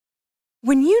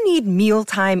When you need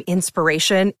mealtime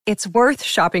inspiration, it's worth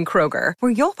shopping Kroger,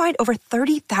 where you'll find over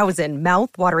 30,000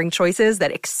 mouth-watering choices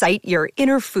that excite your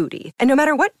inner foodie. And no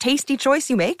matter what tasty choice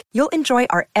you make, you'll enjoy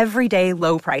our everyday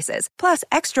low prices, plus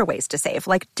extra ways to save,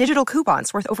 like digital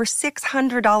coupons worth over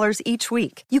 $600 each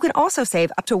week. You can also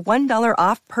save up to $1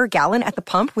 off per gallon at the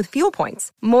pump with fuel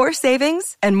points. More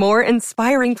savings and more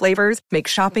inspiring flavors make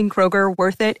shopping Kroger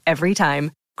worth it every time.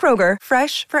 Kroger,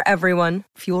 fresh for everyone.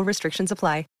 Fuel restrictions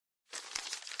apply.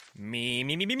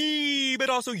 Me, but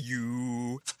also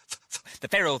you. The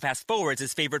Pharaoh fast forwards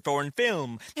his favorite foreign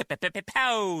film,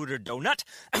 Powder Donut.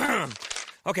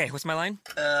 Okay, what's my line?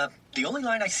 The only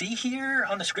line I see here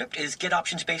on the script is get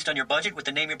options based on your budget with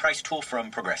the Name Your Price tool from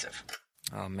Progressive.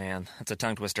 Oh man, that's a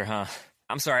tongue twister, huh?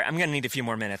 I'm sorry, I'm gonna need a few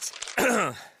more minutes.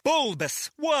 Bulbous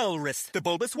Walrus, the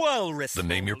Bulbous Walrus. The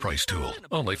Name Your Price tool,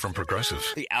 only from Progressive.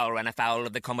 The owl ran afoul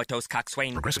of the comatose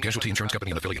coxswain. Progressive Casualty Insurance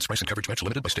Company and affiliates. Price and coverage match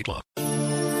limited by state law.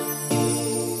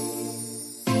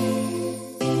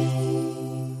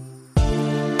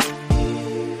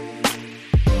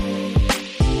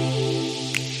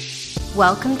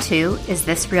 Welcome to Is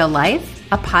This Real Life?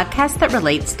 A podcast that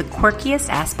relates the quirkiest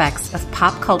aspects of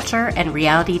pop culture and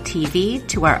reality TV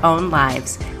to our own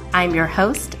lives. I'm your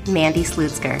host, Mandy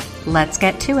Slutzker. Let's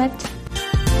get to it.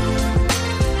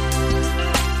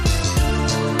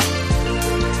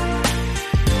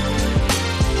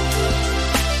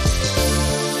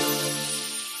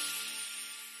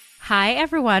 Hi,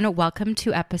 everyone. Welcome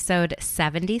to episode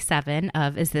 77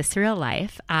 of Is This Real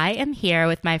Life? I am here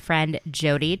with my friend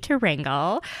Jody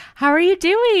Turingle. How are you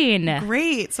doing?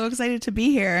 Great. So excited to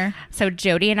be here. So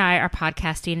Jody and I are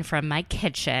podcasting from my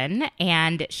kitchen,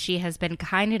 and she has been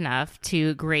kind enough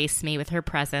to grace me with her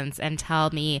presence and tell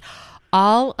me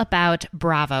all about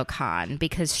BravoCon,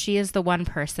 because she is the one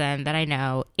person that I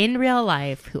know in real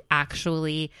life who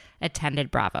actually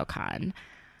attended BravoCon.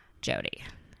 Jody,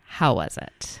 how was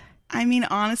it? I mean,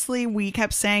 honestly, we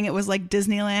kept saying it was like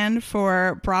Disneyland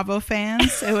for Bravo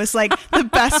fans. It was like the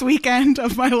best weekend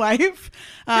of my life.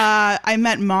 I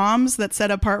met moms that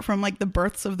said apart from like the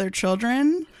births of their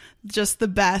children, just the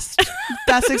best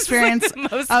experience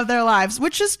of their lives,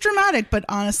 which is dramatic, but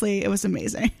honestly, it was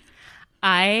amazing.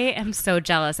 I am so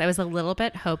jealous. I was a little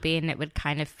bit hoping it would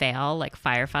kind of fail like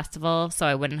Fyre Festival so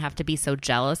I wouldn't have to be so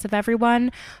jealous of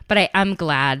everyone. But I am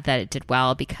glad that it did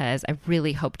well because I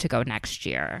really hope to go next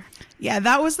year. Yeah,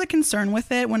 that was the concern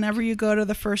with it. Whenever you go to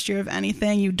the first year of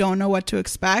anything, you don't know what to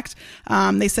expect.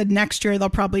 They said next year they'll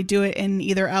probably do it in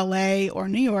either LA or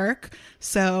New York.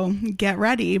 So get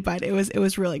ready. But it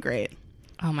was really great.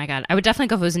 Oh my God. I would definitely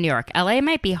go if it was in New York. LA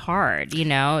might be hard, you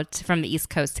know, from the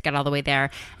East Coast to get all the way there.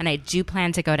 And I do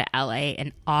plan to go to LA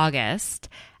in August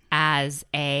as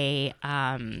a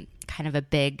kind of a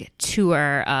big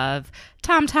tour of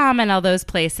Tom Tom and all those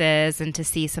places and to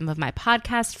see some of my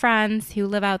podcast friends who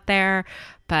live out there.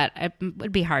 But it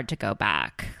would be hard to go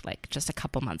back like just a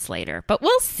couple months later. But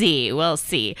we'll see. We'll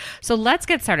see. So let's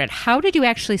get started. How did you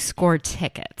actually score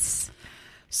tickets?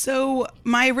 So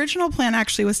my original plan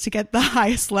actually was to get the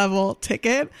highest level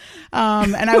ticket.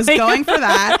 And I was going for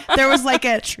that. There was like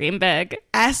a dream big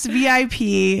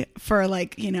SVIP for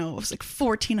like, you know, it was like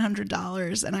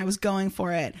 $1,400 and I was going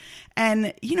for it.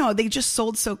 And, you know, they just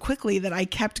sold so quickly that I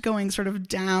kept going sort of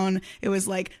down. It was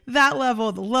like that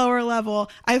level, the lower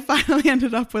level. I finally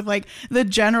ended up with like the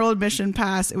general admission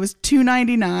pass. It was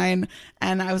 $299.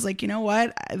 And I was like, you know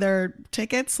what? They're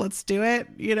tickets. Let's do it.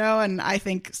 You know, and I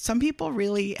think some people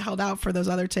really held out for those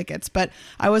other tickets, but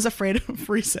I was afraid of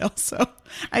resale. So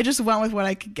I just went with what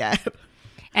I could get.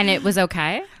 And it was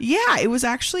okay? Yeah, it was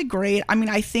actually great. I mean,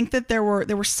 I think that there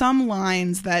were some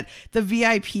lines that the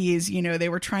VIPs, you know, they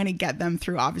were trying to get them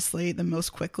through obviously the most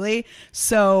quickly.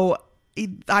 So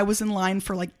I was in line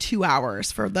for like 2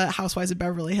 hours for the Housewives of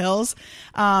Beverly Hills.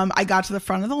 I got to the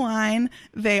front of the line.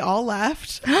 They all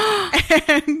left.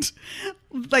 And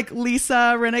like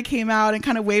Lisa Rinna came out and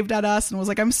kind of waved at us and was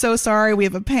like, I'm so sorry. We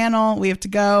have a panel. We have to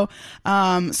go.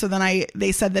 So then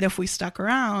they said that if we stuck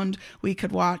around, we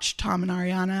could watch Tom and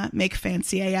Ariana make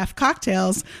fancy AF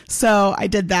cocktails. So I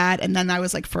did that. And then I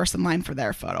was like first in line for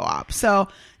their photo op. So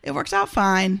it worked out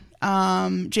fine.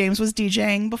 James was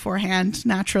DJing beforehand,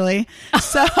 naturally.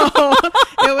 So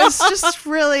it was just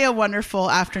really a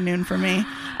wonderful afternoon for me.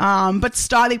 But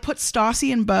they put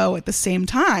Stassi and Beau at the same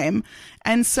time.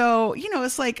 And so, you know,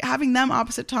 it's like having them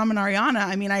opposite Tom and Ariana.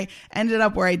 I mean, I ended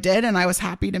up where I did and I was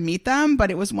happy to meet them, but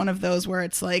it was one of those where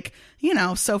it's like, you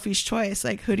know, Sophie's choice.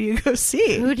 Like, who do you go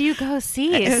see? Who do you go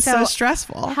see? It's so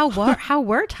stressful. How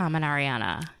were Tom and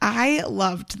Ariana? I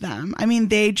loved them. I mean,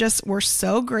 they just were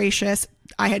so gracious.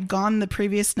 I had gone the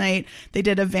previous night. They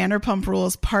did a Vanderpump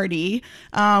Rules party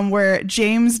where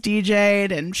James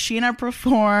DJ'd and Sheena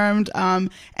performed.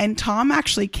 And Tom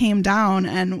actually came down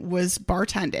and was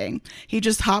bartending. He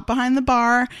just hopped behind the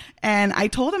bar. And I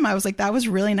told him, I was like, that was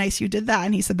really nice you did that.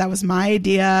 And he said, that was my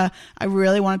idea. I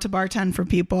really wanted to bartend for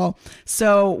people.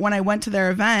 So when I went to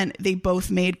their event, they both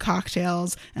made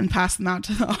cocktails and passed them out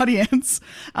to the audience.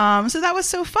 So that was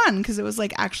so fun because it was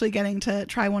like actually getting to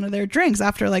try one of their drinks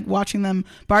after like watching them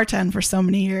bartend for so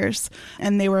many years.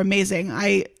 And they were amazing.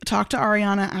 I talked to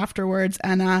Ariana afterwards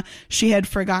and she had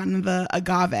forgotten the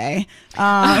agave.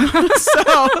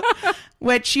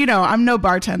 Which, you know, I'm no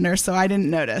bartender, so I didn't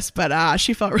notice, but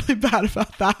she felt really bad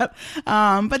about that.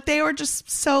 But they were just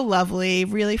so lovely,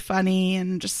 really funny,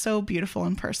 and just so beautiful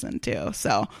in person, too.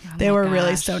 So they were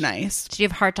really so nice. Did you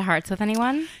have heart-to-hearts with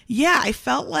anyone? Yeah, I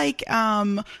felt like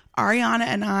Ariana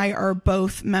and I are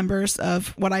both members of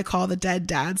what I call the Dead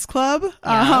Dads Club.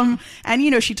 And,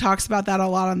 you know, she talks about that a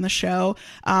lot on the show.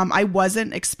 I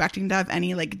wasn't expecting to have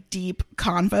any like deep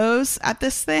convos at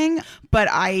this thing, but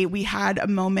we had a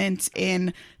moment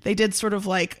they did sort of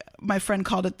like, my friend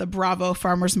called it the Bravo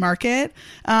Farmers Market.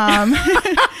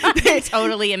 I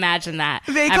totally imagine that.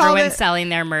 Everyone's selling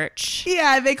their merch.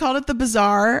 Yeah, they called it the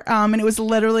Bazaar. And it was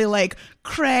literally like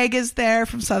Craig is there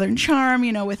from Southern Charm,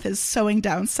 you know, with his Sewing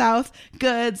Down South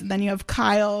goods. And then you have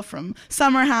Kyle from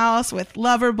Summer House with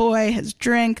Loverboy, his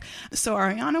drink. So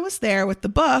Ariana was there with the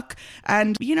book.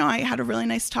 And, you know, I had a really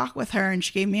nice talk with her and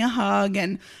she gave me a hug.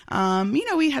 And, you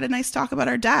know, we had a nice talk about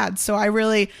our dads. So I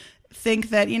really think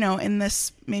that, you know, in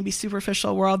this maybe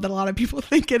superficial world that a lot of people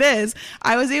think it is,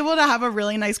 I was able to have a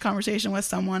really nice conversation with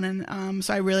someone. And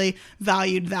so I really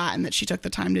valued that and that she took the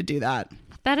time to do that.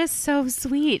 That is so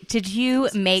sweet. Did you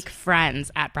make friends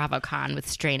at BravoCon with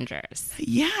strangers?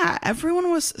 Yeah,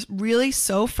 everyone was really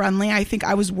so friendly. I think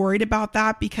I was worried about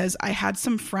that because I had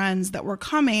some friends that were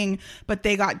coming, but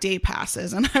they got day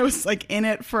passes and I was like in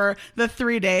it for the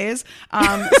 3 days.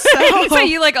 So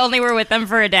you like only were with them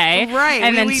for a day? Right.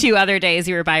 And then 2 other days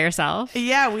you were by yourself?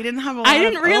 Yeah, we didn't have a lot I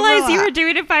didn't realize overlap. you were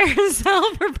doing it by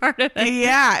yourself for part of it.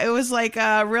 Yeah, it was like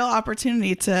a real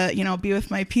opportunity to, you know, be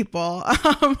with my people.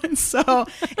 And so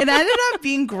it ended up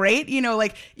being great. You know,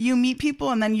 like you meet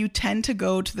people and then you tend to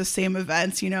go to the same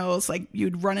events. You know, it's like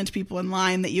you'd run into people in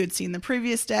line that you had seen the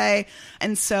previous day.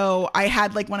 And so I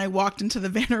had like when I walked into the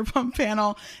Vanderpump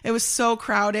panel, it was so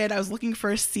crowded. I was looking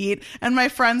for a seat and my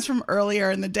friends from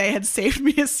earlier in the day had saved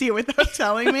me a seat without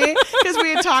telling me because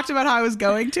we had talked about how I was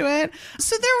going to it.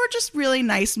 So there were just really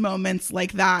nice moments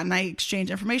like that. And I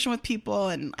exchanged information with people.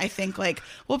 And I think like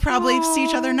we'll probably see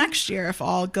each other next year if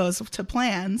all goes to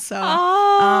plan. So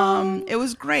it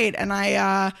was great. And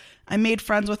I made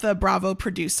friends with a Bravo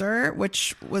producer,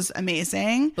 which was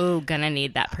amazing. Ooh, gonna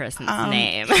need that person's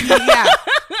name. Yeah,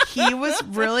 he was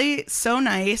really so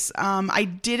nice. I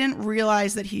didn't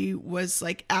realize that he was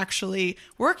like actually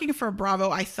working for Bravo.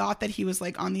 I thought that he was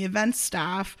like on the events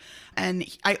staff. And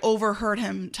I overheard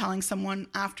him telling someone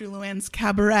after Luann's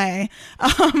cabaret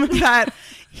that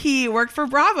he worked for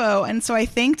Bravo. And so I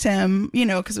thanked him, you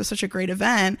know, because it was such a great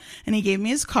event. And he gave me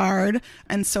his card.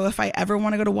 And so if I ever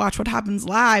want to go to Watch What Happens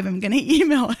Live, I'm going to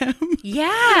email him.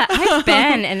 Yeah, I've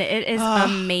been, and it is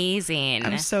amazing.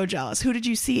 I'm so jealous. Who did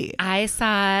you see? I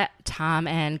saw Tom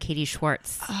and Katie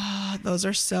Schwartz. Oh, those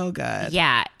are so good.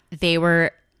 Yeah, they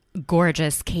were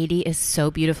gorgeous. Katie is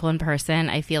so beautiful in person.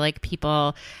 I feel like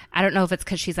people, I don't know if it's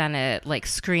because she's on a like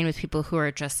screen with people who are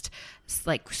just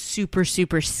like super,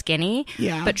 super skinny.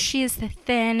 Yeah. But she is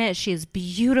thin. She is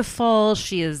beautiful.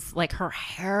 She is like, her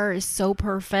hair is so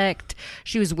perfect.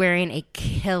 She was wearing a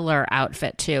killer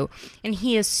outfit too. And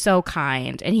he is so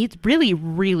kind. And he's really,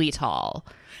 really tall.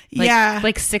 Like, yeah.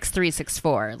 Like 6'3",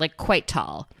 6'4", like quite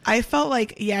tall. I felt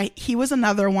like, yeah, he was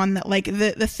another one that like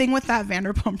the thing with that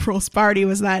Vanderpump Rules party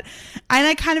was that, and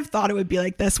I kind of thought it would be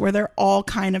like this, where they're all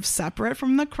kind of separate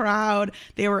from the crowd.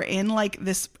 They were in like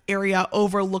this area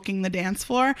overlooking the dance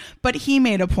floor, but he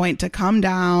made a point to come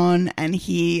down and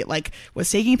he like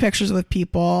was taking pictures with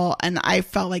people. And I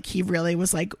felt like he really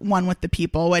was like one with the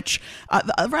people, which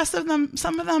the rest of them,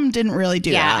 some of them didn't really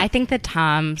do that. Yeah, I think that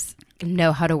Tom's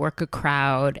know how to work a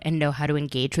crowd and know how to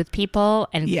engage with people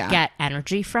and get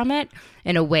energy from it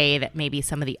in a way that maybe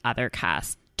some of the other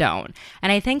cast don't.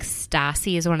 And I think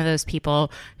Stassi is one of those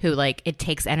people who like it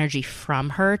takes energy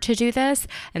from her to do this.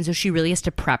 And so she really has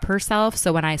to prep herself.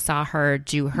 So when I saw her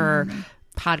do her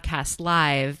podcast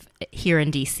live here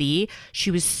in DC,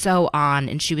 she was so on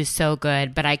and she was so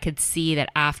good. But I could see that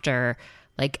after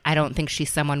Like, I don't think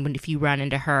she's someone when if you run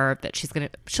into her that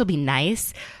she'll be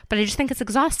nice, but I just think it's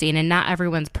exhausting, and not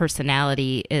everyone's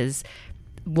personality is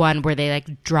one where they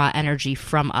like draw energy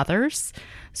from others.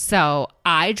 So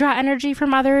I draw energy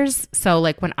from others. So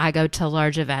like when I go to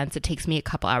large events, it takes me a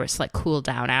couple hours to like cool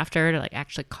down after, to like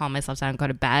actually calm myself down and go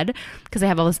to bed, because I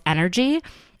have all this energy.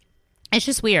 It's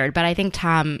just weird, but I think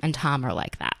Tom are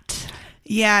like that.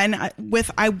 Yeah, and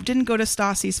I didn't go to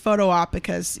Stassi's photo op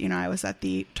because, you know, I was at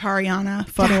the Tariana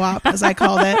photo op, as I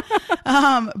called it.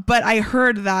 But I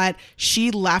heard that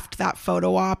she left that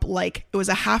photo op, like, it was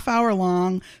a half hour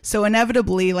long. So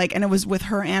inevitably, like, and it was with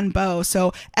her and Bo.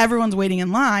 So everyone's waiting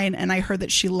in line. And I heard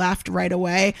that she left right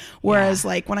away. Whereas,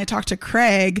 like, when I talked to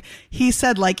Craig, he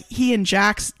said, like, he and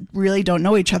Jax really don't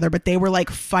know each other, but they were, like,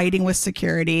 fighting with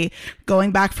security,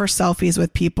 going back for selfies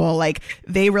with people. Like,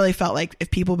 they really felt like if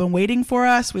people have been waiting for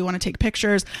us, we want to take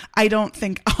pictures. I don't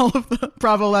think all of the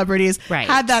Bravo celebrities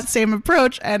had that same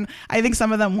approach, and I think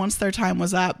some of them, once their time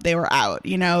was up, they were out,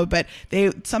 you know. But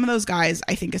some of those guys,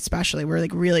 I think especially, were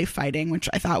like really fighting, which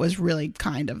I thought was really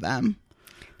kind of them.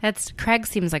 Craig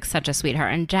seems like such a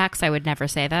sweetheart, and Jax I would never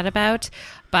say that about,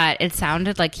 but it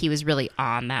sounded like he was really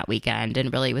on that weekend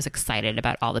and really was excited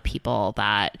about all the people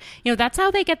that, you know, that's how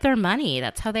they get their money.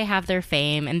 That's how they have their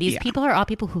fame. And these people are all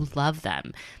people who love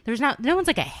them. No one's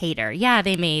like a hater. Yeah,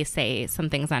 they may say some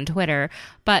things on Twitter,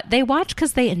 but they watch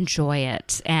because they enjoy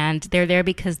it, and they're there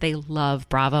because they love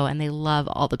Bravo and they love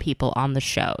all the people on the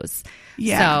shows.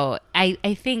 Yeah. So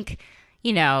I think,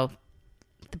 you know,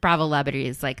 the Bravo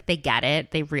celebrities, like, they get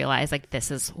it. They realize, like,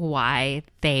 this is why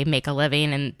they make a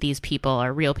living, and these people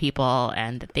are real people,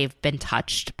 and they've been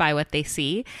touched by what they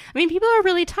see. I mean, people are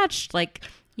really touched. Like,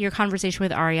 your conversation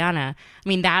with Ariana. I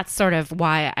mean, that's sort of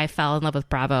why I fell in love with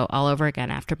Bravo all over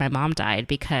again after my mom died,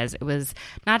 because it was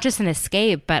not just an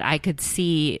escape, but I could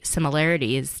see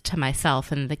similarities to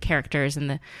myself and the characters and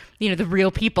the, you know, the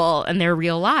real people and their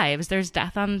real lives. There's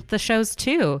death on the shows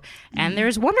too, and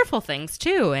there's wonderful things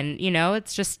too, and, you know,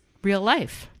 it's just real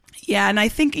life. Yeah, and I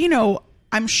think, you know,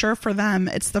 I'm sure for them,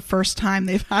 it's the first time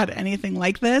they've had anything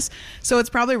like this. So it's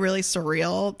probably really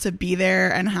surreal to be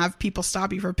there and have people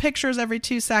stop you for pictures every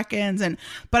 2 seconds.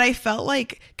 But I felt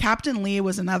like Captain Lee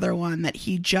was another one that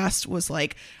he just was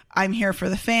like, I'm here for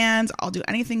the fans. I'll do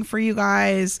anything for you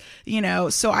guys, you know.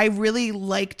 So I really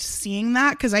liked seeing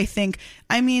that, because I think,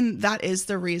 I mean, that is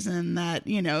the reason that,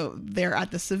 you know, they're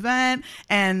at this event.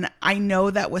 And I know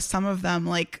that with some of them,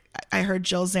 like, I heard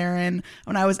Jill Zarin,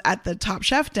 when I was at the Top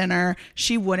Chef dinner,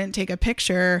 she wouldn't take a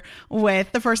picture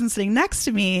with the person sitting next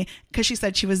to me because she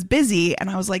said she was busy. And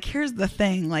I was like, here's the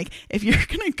thing. Like, if you're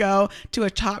going to go to a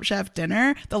Top Chef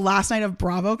dinner the last night of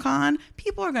BravoCon,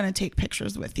 people are going to take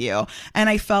pictures with you. And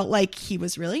I felt like he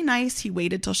was really nice. He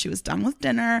waited till she was done with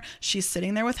dinner. She's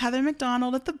sitting there with Heather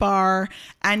McDonald at the bar,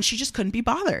 and she just couldn't be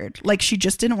bothered. Like, she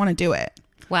just didn't want to do it.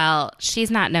 Well, she's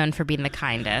not known for being the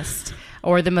kindest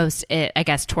or the most, I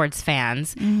guess, towards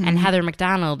fans. Mm-hmm. And Heather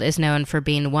McDonald is known for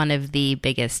being one of the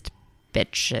biggest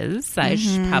bitches.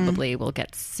 I probably will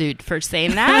get sued for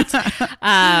saying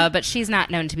that. But she's not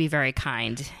known to be very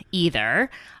kind either.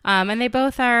 And they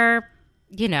both are,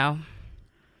 you know,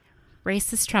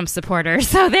 racist Trump supporters.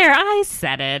 So there, I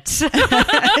said it.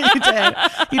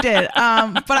 You did.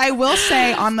 But I will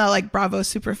say, on the like Bravo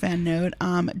superfan note,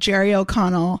 Jerry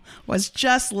O'Connell was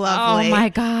just lovely. Oh my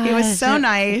God. He was so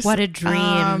nice. What a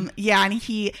dream. Yeah, and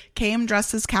he came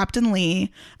dressed as Captain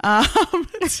Lee.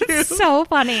 So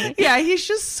funny. Yeah, he's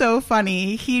just so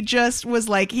funny. He just was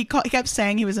like, he kept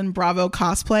saying he was in Bravo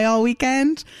cosplay all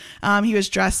weekend. He was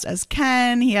dressed as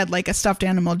Ken. He had like a stuffed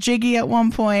animal Jiggy at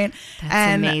one point.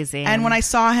 That's amazing. And when I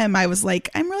saw him, I was like,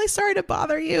 I'm really sorry to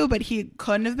bother you, but he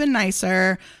couldn't have been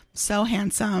nicer. So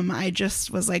handsome. I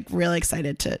just was like really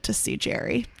excited to see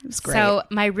Jerry. It was great. So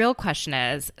my real question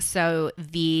is, so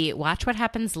the Watch What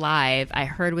Happens Live, I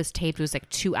heard was taped, was like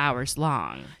 2 hours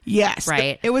long. Yes.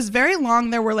 Right. It was very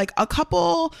long. There were like a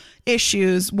couple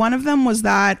issues. One of them was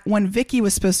that when Vicky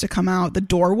was supposed to come out, the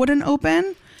door wouldn't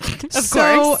open. Of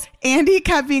course. Andy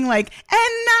kept being like,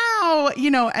 and now, you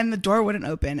know, and the door wouldn't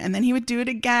open. And then he would do it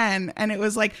again. And it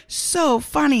was like so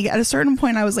funny. At a certain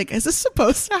point, I was like, is this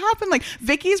supposed to happen? Like,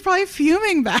 Vicky's probably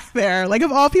fuming back there. Like,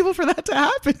 of all people for that to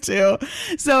happen to.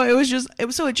 So it was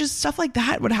just stuff like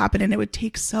that would happen. And it would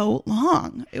take so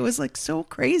long. It was like so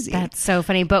crazy. That's so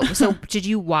funny. But so did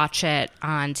you watch it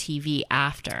on TV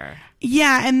after?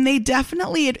 Yeah. And they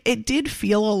definitely, it did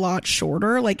feel a lot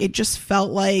shorter. Like, it just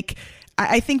felt like,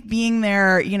 I think being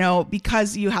there, you know,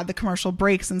 because you had the commercial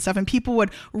breaks and stuff, and people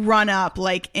would run up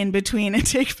like in between and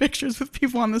take pictures with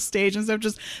people on the stage and stuff,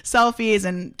 just selfies.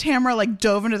 And Tamara like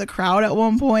dove into the crowd at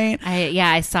one point.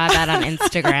 I saw that on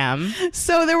Instagram.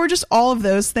 So there were just all of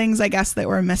those things, I guess, that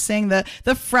were missing.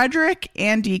 The Frederick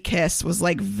Andy kiss was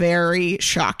like very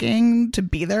shocking to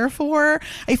be there for.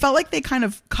 I felt like they kind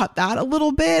of cut that a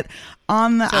little bit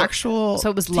on the actual so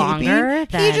it was taping. longer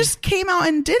than... He just came out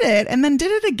and did it and then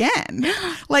did it again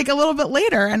like a little bit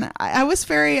later. And I was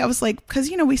like, because,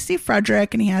 you know, we see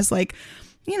Frederick and he has like,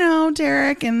 you know,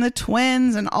 Derek and the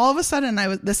twins, and all of a sudden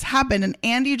this happened and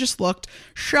Andy just looked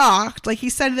shocked. Like,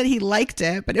 he said that he liked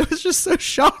it, but it was just so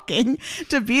shocking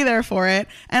to be there for it.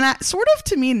 And sort of,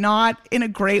 to me, not in a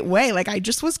great way. Like, I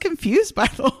just was confused by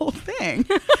the whole thing.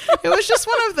 It was just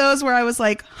one of those where I was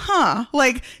like,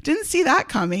 like, didn't see that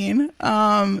coming.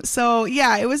 So yeah,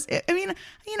 I mean,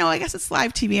 you know, I guess it's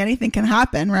live TV. Anything can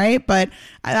happen, right? But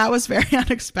that was very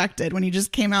unexpected when he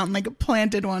just came out and like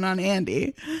planted one on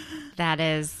Andy. That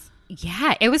is,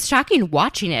 yeah, it was shocking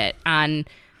watching it on,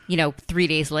 you know, 3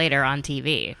 days later on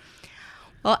TV.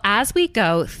 Well, as we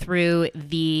go through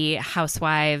the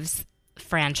Housewives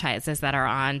franchises that are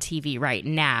on TV right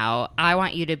now, I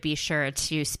want you to be sure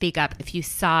to speak up if you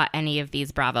saw any of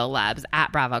these Bravo Lebs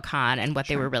at BravoCon and what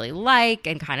they were really like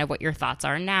and kind of what your thoughts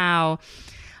are now.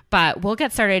 But we'll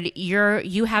get started.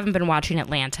 You haven't been watching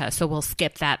Atlanta, so we'll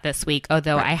skip that this week,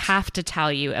 although I have to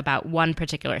tell you about one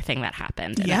particular thing that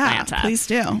happened in Atlanta. Yeah, please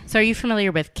do. So are you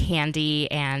familiar with Candy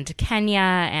and Kenya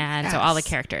and so all the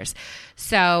characters?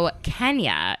 So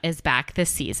Kenya is back this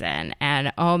season,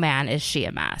 and oh man, is she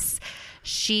a mess.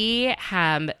 She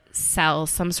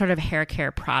sells some sort of hair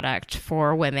care product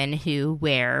for women who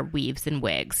wear weaves and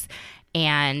wigs.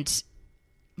 And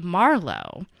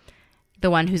Marlo, the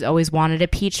one who's always wanted a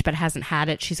peach but hasn't had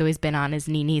it, she's always been on, is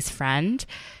Nene's friend.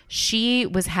 She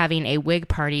was having a wig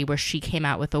party where she came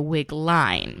out with a wig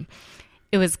line.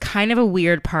 It was kind of a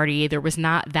weird party. There was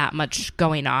not that much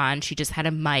going on. She just had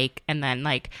a mic and then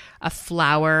like a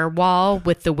flower wall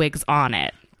with the wigs on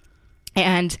it.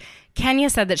 And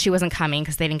Kenya said that she wasn't coming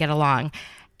because they didn't get along.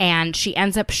 And she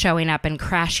ends up showing up and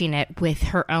crashing it with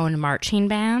her own marching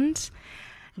band,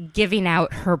 giving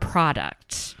out her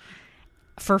product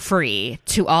for free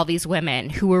to all these women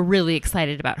who were really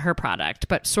excited about her product,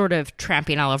 but sort of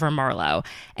tramping all over Marlo.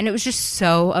 And it was just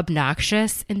so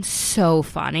obnoxious and so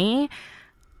funny,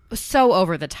 so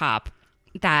over the top.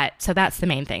 So that's the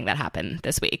main thing that happened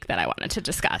this week that I wanted to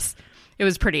discuss. It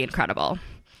was pretty incredible.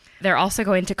 They're also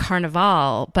going to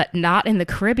Carnival, but not in the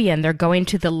Caribbean. They're going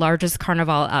to the largest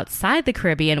carnival outside the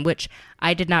Caribbean, which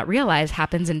I did not realize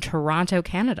happens in Toronto,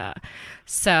 Canada.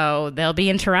 So they'll be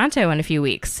in Toronto in a few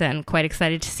weeks, and quite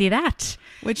excited to see that.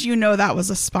 Which, you know, that was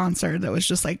a sponsor that was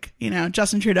just like, you know,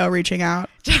 Justin Trudeau reaching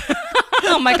out.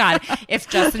 Oh my God. If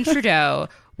Justin Trudeau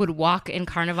would walk in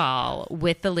Carnival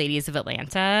with the ladies of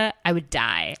Atlanta, I would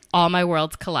die. All my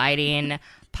worlds colliding.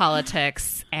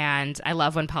 Politics, and I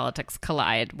love when politics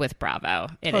collide with Bravo.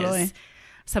 It is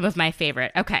some of my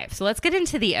favorite. Okay, so let's get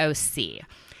into the OC.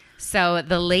 So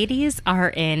the ladies are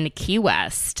in Key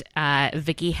West.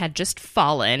 Vicky had just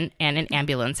fallen and an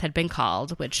ambulance had been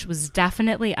called, which was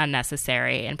definitely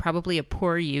unnecessary and probably a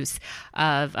poor use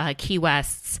of Key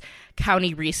West's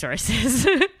county resources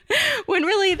when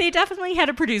really they definitely had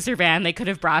a producer van. They could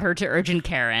have brought her to urgent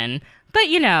care in, but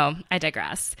you know, I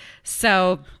digress.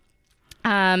 So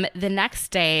the next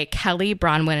day, Kelly,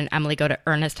 Bronwyn, and Emily go to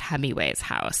Ernest Hemingway's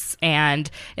house.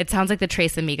 And it sounds like the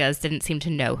Tres Amigas didn't seem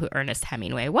to know who Ernest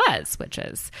Hemingway was, which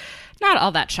is not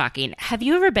all that shocking. Have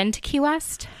you ever been to Key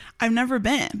West? I've never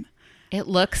been. It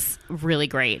looks really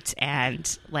great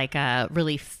and like a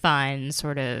really fun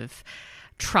sort of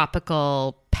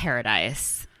tropical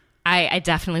paradise. I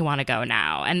definitely want to go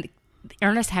now. And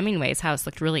Ernest Hemingway's house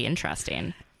looked really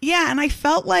interesting. Yeah, and I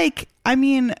felt like, I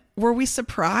mean, were we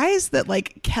surprised that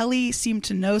like Kelly seemed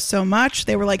to know so much?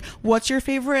 They were like, what's your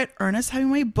favorite Ernest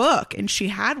Hemingway book? And she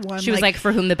had one. She was like,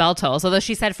 For Whom the Bell Tolls, although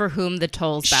she said For Whom the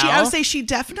Tolls Bell. I would say she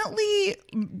definitely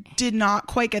did not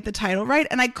quite get the title right.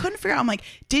 And I couldn't figure out, I'm like,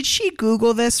 did she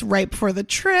Google this right before the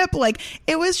trip? Like,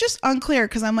 it was just unclear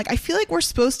because I'm like, I feel like we're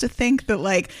supposed to think that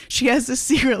like she has this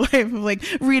secret life of like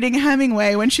reading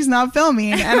Hemingway when she's not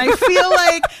filming. And I feel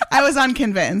like I was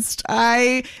unconvinced.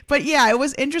 But yeah, it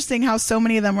was interesting how so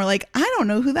many of them were like, I don't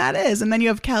know who that is. And then you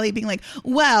have Kelly being like,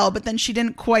 well, but then she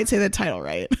didn't quite say the title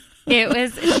right.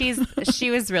 She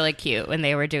was really cute when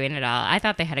they were doing it all. I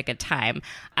thought they had a good time.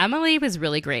 Emily was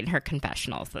really great in her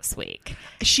confessionals this week.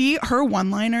 Her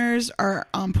one-liners are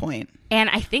on point. And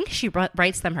I think she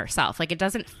writes them herself. Like, it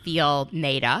doesn't feel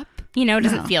made up.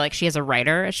 doesn't feel like she has a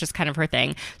writer. It's just kind of her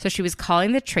thing. So she was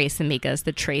calling the Trace Amigas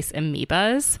the Trace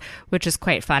Amoebas, which is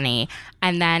quite funny.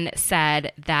 And then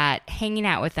said that hanging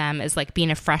out with them is like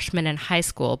being a freshman in high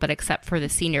school, but except for the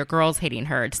senior girls hating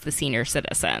her, it's the senior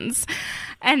citizens.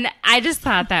 And I just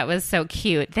thought that was so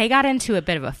cute. They got into a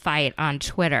bit of a fight on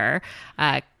Twitter.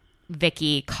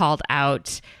 Vicky called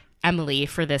out Emily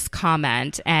for this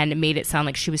comment and made it sound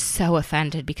like she was so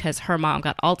offended because her mom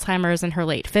got Alzheimer's in her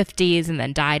late 50s and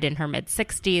then died in her mid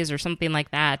 60s or something like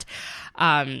that.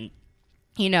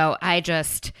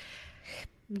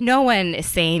 No one is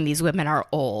saying these women are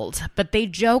old, but they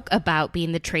joke about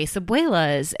being the Trace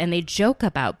Abuelas and they joke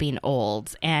about being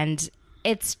old, and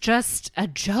it's just a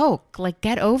joke. Like,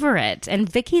 get over it. And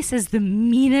Vicky says the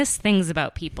meanest things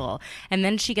about people, and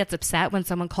then she gets upset when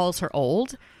someone calls her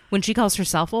old, when she calls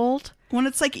herself old. When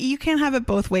it's like, you can't have it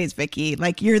both ways, Vicky.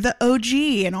 Like, you're the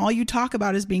OG and all you talk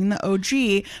about is being the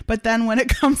OG. But then when it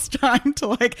comes time to,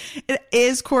 like, it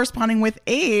is corresponding with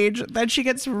age, then she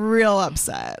gets real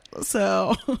upset.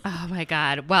 So. Oh, my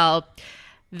God. Well,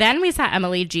 then we saw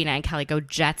Emily, Gina, and Kelly go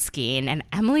jet skiing, and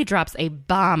Emily drops a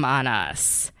bomb on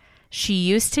us. She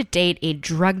used to date a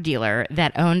drug dealer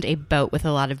that owned a boat with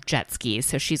a lot of jet skis,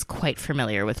 so she's quite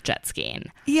familiar with jet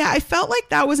skiing. Yeah, I felt like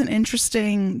that was an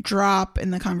interesting drop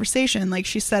in the conversation. Like,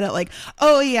 she said it like,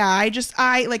 oh yeah,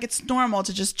 I like, it's normal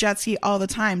to just jet ski all the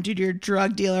time due to your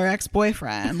drug dealer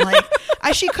ex-boyfriend. Like,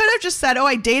 she could have just said, oh,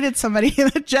 I dated somebody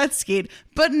that jet skied.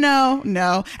 But no.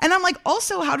 And I'm like,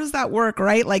 also, how does that work,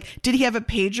 right? Like, did he have a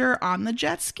pager on the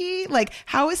jet ski? Like,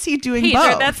 how is he doing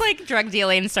both? That's like drug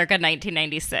dealing circa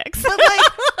 1996.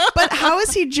 But how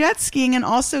is he jet skiing and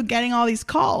also getting all these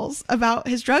calls about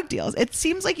his drug deals? It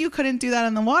seems like you couldn't do that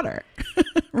in the water,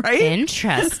 right?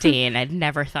 Interesting. I'd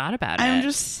never thought about it. I'm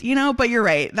just, but you're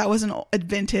right. That was a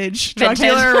vintage drug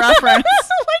dealer reference.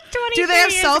 Do they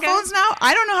have cell phones now?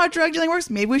 I don't know how drug dealing works.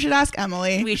 Maybe we should ask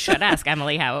Emily. We should ask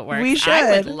Emily how it works. We should.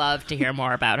 I would love to hear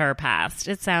more about her past.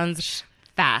 It sounds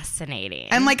fascinating.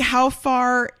 And like, how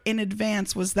far in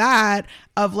advance was that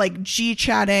of like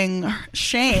G-chatting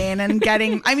Shane and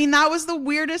getting, I mean, that was the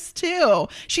weirdest too.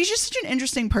 She's just such an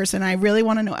interesting person. I really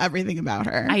want to know everything about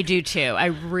her. I do too. I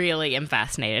really am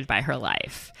fascinated by her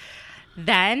life.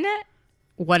 Then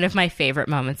one of my favorite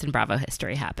moments in Bravo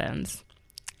history happens.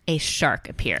 A shark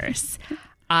appears.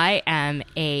 I am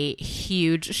a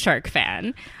huge shark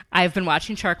fan. I've been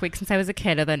watching Shark Week since I was a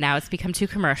kid, although now it's become too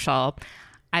commercial.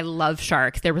 I love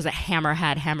sharks. There was a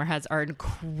hammerhead. Hammerheads are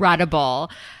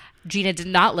incredible. Gina did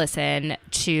not listen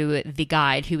to the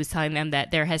guide who was telling them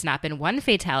that there has not been one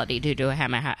fatality due to a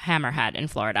hammerhead in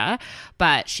Florida,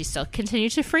 but she still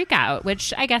continued to freak out,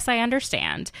 which I guess I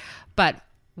understand. But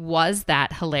was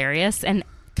that hilarious? And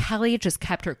Kelly just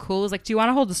kept her cool. Was like, do you want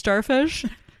to hold the starfish?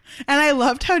 And I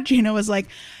loved how Gina was like,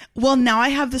 well, now I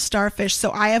have the starfish,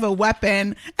 so I have a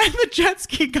weapon. And the jet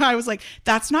ski guy was like,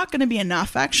 that's not going to be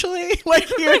enough, actually. Like,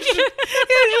 he was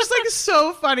just like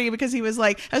so funny, because he was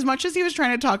like, as much as he was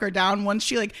trying to talk her down, once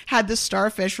she like had the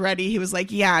starfish ready, he was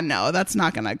like, yeah, no, that's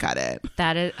not going to cut it.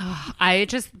 That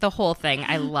is, the whole thing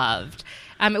I loved.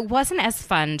 It wasn't as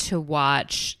fun to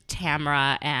watch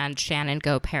Tamra and Shannon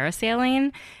go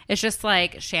parasailing. It's just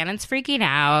like Shannon's freaking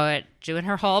out, doing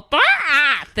her whole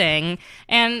thing.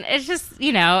 And it's just,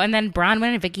 and then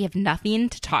Bronwyn and Vicky have nothing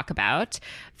to talk about.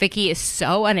 Vicky is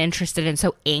so uninterested and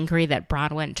so angry that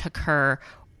Bronwyn took her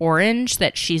orange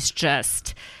that she's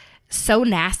just so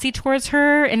nasty towards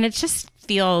her. And it just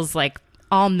feels like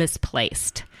all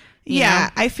misplaced. Yeah,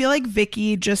 I feel like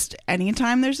Vicky just,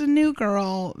 anytime there's a new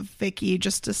girl, Vicky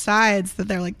just decides that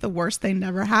they're like the worst thing to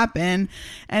ever happen.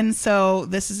 And so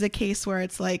this is a case where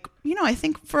it's like, I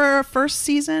think for a first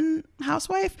season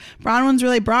housewife, Bronwyn's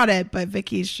really brought it, but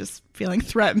Vicky's just feeling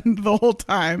threatened the whole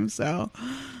time. So...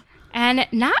 And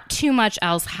not too much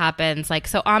else happens. Like,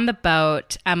 so on the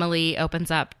boat, Emily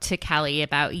opens up to Kelly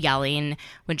about yelling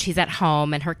when she's at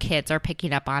home and her kids are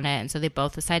picking up on it. And so they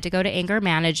both decide to go to anger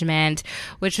management,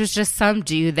 which was just some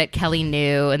dude that Kelly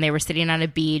knew. And they were sitting on a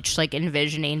beach, like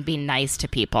envisioning being nice to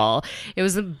people. It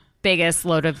was the biggest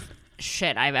load of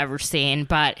shit I've ever seen.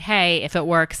 But hey, if it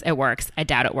works, it works. I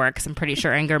doubt it works. I'm pretty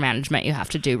sure anger management you have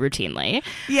to do routinely.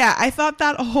 Yeah, I thought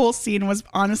that whole scene was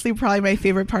honestly probably my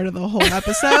favorite part of the whole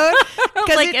episode.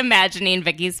 Like imagining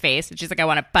Vicky's face and she's like, I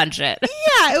want to punch it.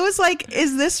 Yeah, it was like,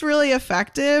 is this really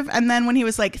effective? And then when he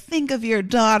was like, think of your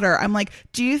daughter, I'm like,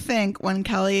 do you think when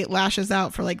Kelly lashes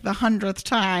out for like the 100th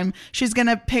time, she's going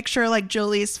to picture like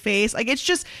Jolie's face? Like,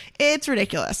 it's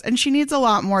ridiculous. And she needs a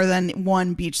lot more than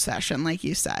one beach session, like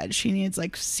you said. She she needs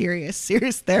like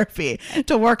serious therapy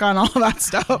to work on all that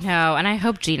stuff. No, and I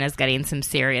hope Gina's getting some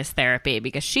serious therapy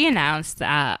because she announced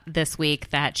this week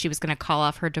that she was going to call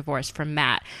off her divorce from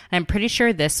Matt. And I'm pretty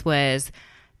sure this was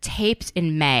taped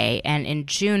in May, and in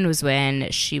June was when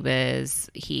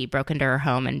he broke into her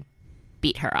home and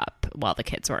beat her up while the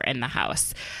kids were in the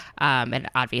house. And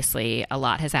obviously a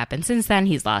lot has happened since then.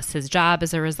 He's lost his job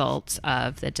as a result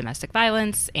of the domestic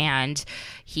violence, and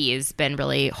he has been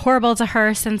really horrible to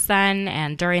her since then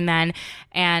and during then.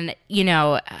 And, you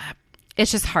know,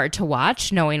 it's just hard to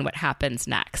watch knowing what happens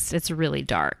next. It's really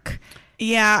dark.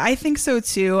 Yeah, I think so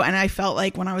too. And I felt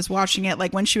like when I was watching it,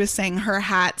 like when she was saying her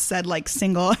hat said like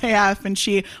single AF and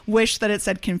she wished that it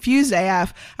said confused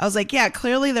AF, I was like, yeah,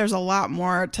 clearly there's a lot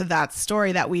more to that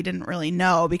story that we didn't really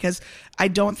know, because I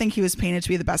don't think he was painted to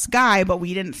be the best guy, but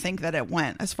we didn't think that it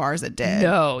went as far as it did.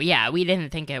 No, yeah, we didn't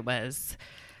think it was,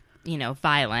 you know,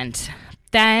 violent.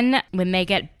 Then when they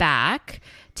get back,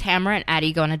 Tamara and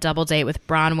Eddie go on a double date with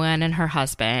Bronwyn and her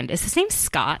husband. Is his name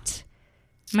Scott?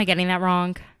 Am I getting that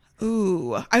wrong?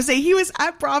 Ooh, I would say he was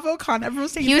at BravoCon. Everyone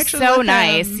was taking he was pictures so with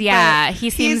nice. him, Yeah, he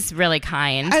seems really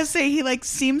kind. I would say he like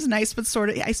seems nice, but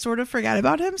I sort of forget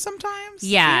about him sometimes.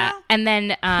 Yeah, you know? and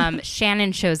then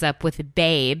Shannon shows up with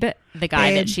Babe, the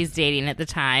guy that she's dating at the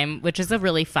time, which is a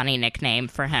really funny nickname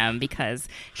for him because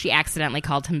she accidentally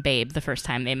called him Babe the first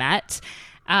time they met.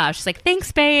 She's like,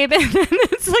 "Thanks, Babe," and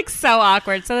it's like so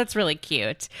awkward. So that's really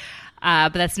cute.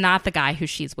 But that's not the guy who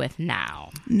she's with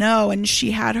now. No, and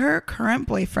she had her current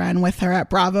boyfriend with her at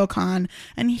BravoCon,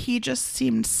 and he just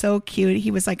seemed so cute.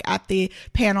 He was like at the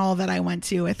panel that I went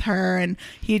to with her, and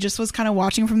he just was kind of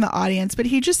watching from the audience, but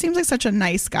he just seems like such a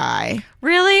nice guy.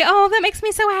 Really? Oh, that makes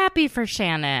me so happy for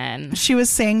Shannon. She was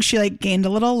saying she like gained a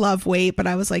little love weight, but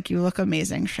I was like, you look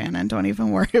amazing, Shannon. Don't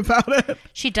even worry about it.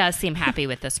 She does seem happy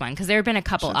with this one because there have been a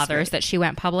couple others that she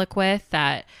went public with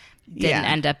that didn't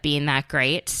end up being that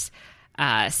great.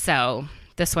 So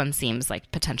this one seems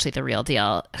like potentially the real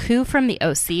deal. Who from the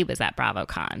OC was at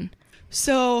BravoCon?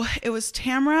 So it was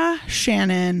Tamara,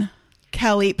 Shannon,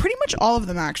 Kelly, pretty much all of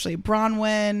them actually.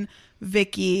 Bronwyn,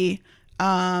 Vicky,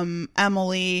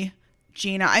 Emily,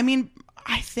 Gina. I mean,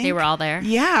 I think they were all there.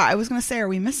 Yeah, I was gonna say, are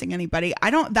we missing anybody?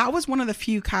 That was one of the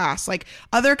few casts. Like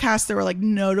other casts that were like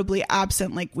notably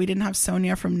absent. Like we didn't have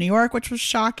Sonia from New York, which was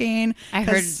shocking. I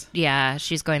heard, yeah,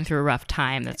 she's going through a rough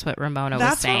time. That's what Ramona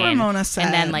was saying. That's what Ramona said.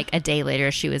 And then like a day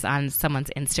later, she was on someone's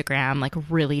Instagram, like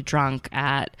really drunk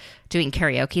at doing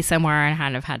karaoke somewhere and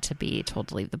kind of had to be told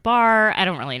to leave the bar. I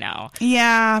don't really know.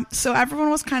 Yeah, so everyone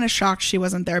was kind of shocked she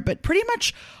wasn't there, but pretty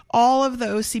much all of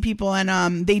the OC people,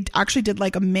 and they actually did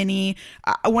like a mini,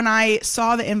 when I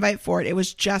saw the invite for it, it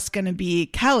was just going to be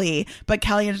Kelly, but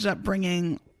Kelly ended up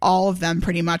bringing all of them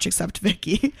pretty much except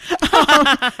Vicky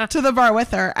to the bar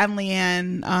with her, and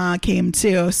Leanne came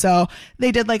too. So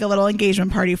they did like a little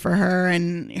engagement party for her,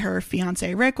 and her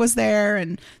fiance Rick was there,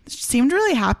 and she seemed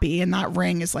really happy, and that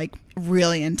ring is like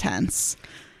really intense.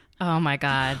 Oh my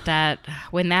God,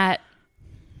 when that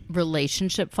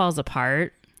relationship falls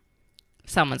apart,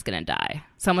 someone's gonna die.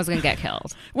 Someone's gonna get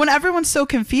killed. When everyone's so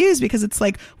confused because it's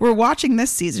like we're watching this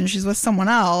season, she's with someone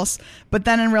else, but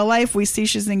then in real life we see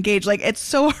she's engaged. Like it's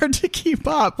so hard to keep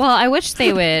up. Well, I wish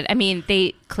they would. I mean,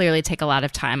 they clearly take a lot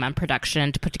of time on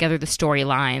production to put together the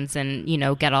storylines and, you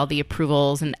know, get all the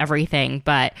approvals and everything.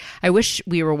 But I wish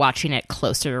we were watching it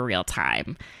closer to real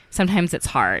time. Sometimes it's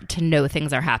hard to know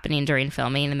things are happening during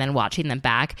filming and then watching them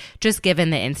back, just given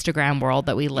the Instagram world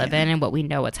that we live in and what we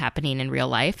know what's happening in real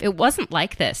life. It wasn't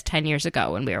like this 10 years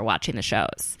ago when we were watching the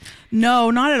shows.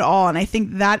 No, not at all. And I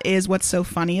think that is what's so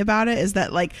funny about it, is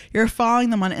that like you're following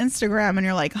them on Instagram and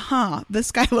you're like,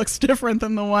 this guy looks different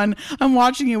than the one I'm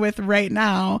watching you with right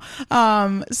now.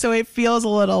 So it feels a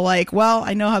little like, well,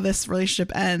 I know how this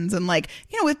relationship ends. And like,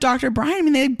 you know, with Dr. Brian, I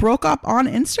mean, they broke up on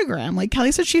Instagram. Like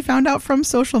Kelly said, she found out from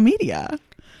social media.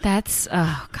 That's,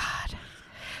 oh God,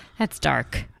 that's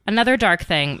dark. Another dark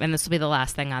thing, and this will be the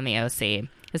last thing on the OC,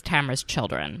 is Tamara's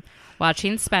children.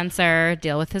 Watching Spencer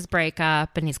deal with his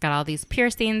breakup, and he's got all these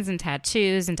piercings and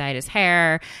tattoos and dyed his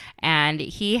hair, and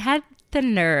he had the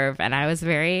nerve, and I was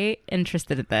very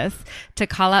interested in this, to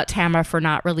call out Tamara for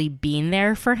not really being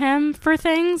there for him for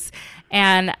things.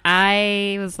 And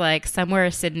I was like,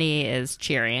 somewhere Sydney is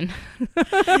cheering.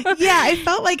 Yeah, I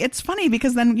felt like it's funny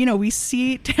because then, you know, we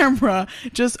see Tamara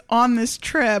just on this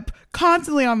trip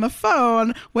constantly on the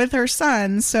phone with her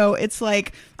son. So it's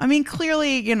like, I mean,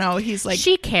 clearly, you know, he's like,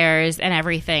 she cares and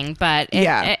everything, but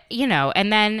it, you know,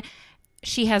 and then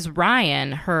she has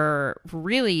Ryan, her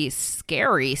really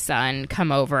scary son,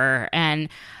 come over, and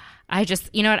I just,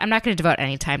 you know what, I'm not going to devote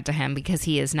any time to him because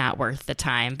he is not worth the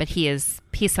time, but he's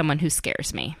someone who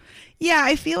scares me. Yeah,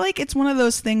 I feel like it's one of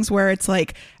those things where it's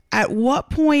like, at what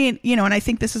point, you know, and I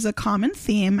think this is a common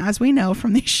theme, as we know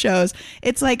from these shows,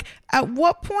 it's like, at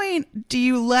what point do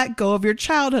you let go of your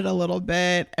childhood a little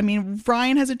bit? I mean,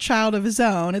 Ryan has a child of his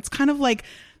own. It's kind of like,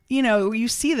 you know, you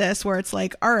see this where it's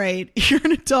like, all right, you're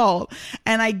an adult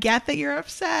and I get that you're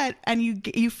upset and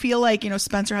you feel like, you know,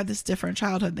 Spencer had this different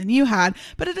childhood than you had.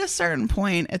 But at a certain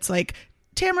point, it's like,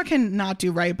 Tamara can not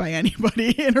do right by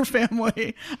anybody in her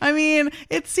family. I mean,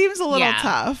 it seems a little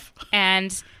tough.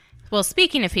 And well,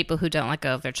 speaking of people who don't let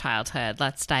go of their childhood,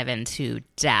 let's dive into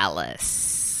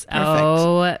Dallas. Perfect.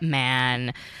 Oh,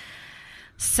 man.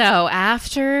 So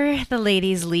after the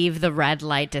ladies leave the red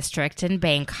light district in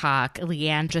Bangkok,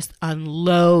 Leanne just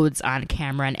unloads on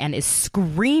Cameron and is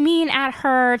screaming at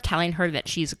her, telling her that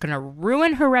she's going to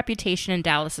ruin her reputation in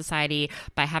Dallas society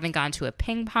by having gone to a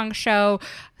ping pong show,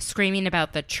 screaming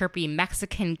about the chirpy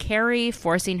Mexican Carrie,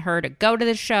 forcing her to go to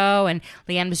the show. And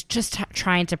Leanne was just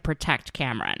trying to protect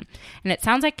Cameron. And it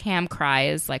sounds like Cam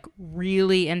cries like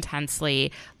really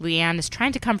intensely. Leanne is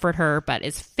trying to comfort her, but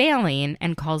is failing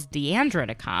and calls Deandra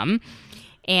to come.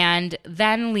 And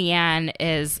then Leanne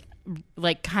is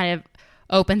like kind of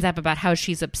opens up about how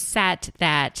she's upset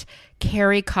that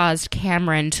Carrie caused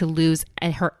Cameron to lose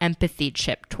her empathy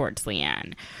chip towards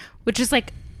Leanne, which is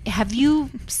like, have you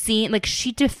seen, like,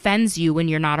 she defends you when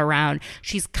you're not around.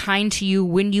 She's kind to you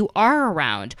when you are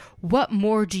around. What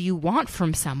more do you want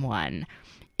from someone?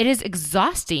 It is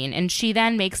exhausting. And she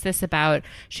then makes this about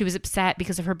she was upset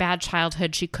because of her bad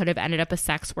childhood. She could have ended up a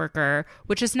sex worker,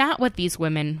 which is not what these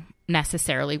women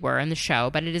necessarily were in the show,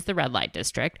 but it is the red light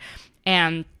district.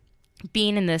 And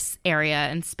being in this area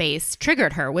and space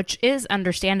triggered her, which is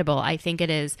understandable. I think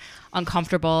it is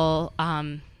uncomfortable.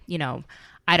 You know,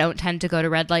 I don't tend to go to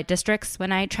red light districts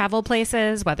when I travel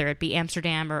places, whether it be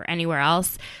Amsterdam or anywhere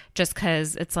else, just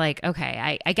because it's like,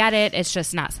 okay, I get it. It's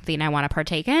just not something I want to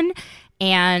partake in.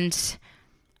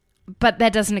 But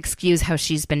that doesn't excuse how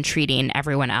she's been treating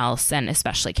everyone else, and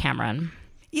especially Cameron.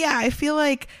 Yeah, I feel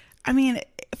like, I mean,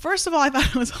 first of all, I thought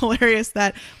it was hilarious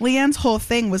that Leanne's whole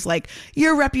thing was like,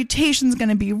 your reputation's going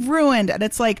to be ruined. And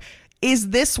it's like,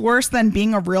 is this worse than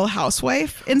being a real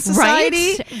housewife in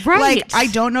society? Right. Like, I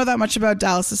don't know that much about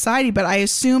Dallas society, but I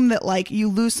assume that like you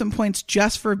lose some points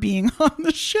just for being on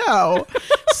the show.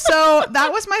 So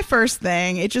that was my first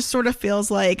thing. It just sort of feels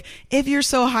like if you're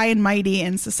so high and mighty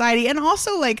in society, and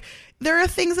also like there are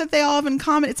things that they all have in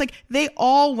common. It's like they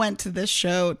all went to this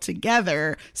show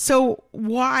together. So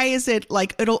why is it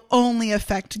like it'll only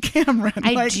affect Cameron?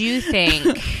 I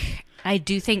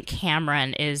do think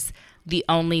Cameron is the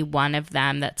only one of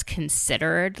them that's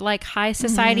considered like high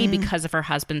society because of her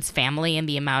husband's family and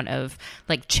the amount of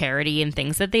like charity and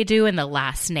things that they do in the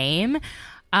last name.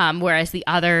 Whereas the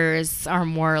others are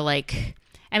more like,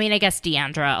 I mean, I guess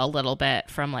Deandra a little bit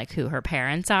from like who her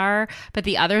parents are, but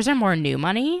the others are more new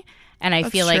money. And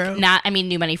I feel like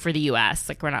new money for the US,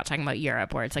 like we're not talking about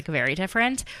Europe where it's like very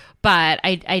different. But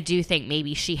I do think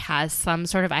maybe she has some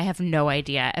sort of, I have no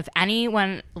idea. If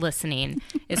anyone listening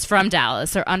is from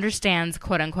Dallas or understands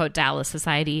quote unquote Dallas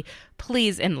society,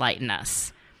 please enlighten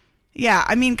us. Yeah,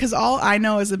 I mean, because all I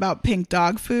know is about pink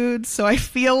dog food, so I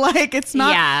feel like it's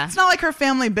not like her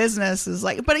family business is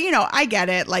like, but you know, I get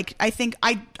it. Like, I think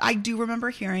I do remember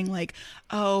hearing like,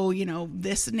 oh, you know,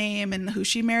 this name and who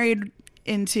she married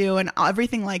into and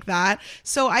everything like that.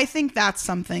 So I think that's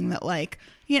something that like,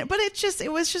 you know, but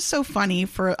it was just so funny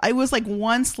I was like,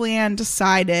 once Leanne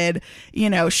decided,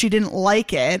 you know, she didn't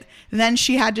like it, then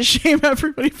she had to shame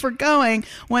everybody for going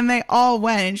when they all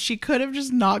went, and she could have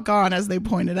just not gone, as they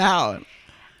pointed out.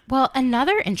 Well,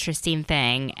 another interesting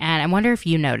thing, and I wonder if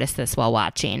you noticed this while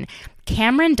watching,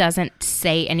 Cameron doesn't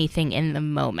say anything in the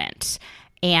moment.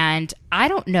 And I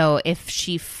don't know if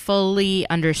she fully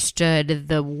understood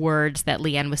the words that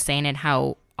Leanne was saying and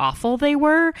how awful they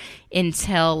were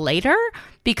until later,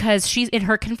 because she's in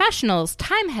her confessionals,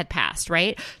 time had passed,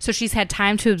 right? So she's had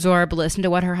time to absorb, listen to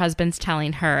what her husband's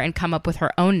telling her, and come up with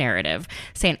her own narrative,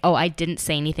 saying, oh, I didn't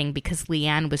say anything because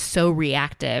Leanne was so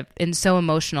reactive and so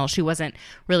emotional. She wasn't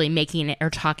really making it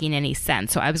or talking any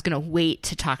sense. So I was going to wait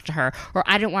to talk to her, or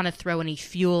I didn't want to throw any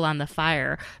fuel on the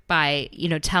fire by, you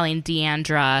know, telling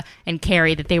Deandra and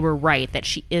Carrie that they were right, that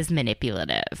she is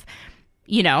manipulative,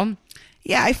 you know?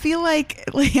 Yeah, I feel like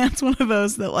Leanne's one of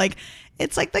those that like,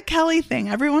 it's like the Kelly thing.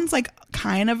 Everyone's like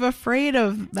kind of afraid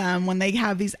of them when they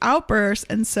have these outbursts.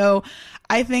 And so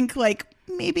I think like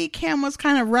maybe Cam was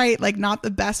kind of right, like not the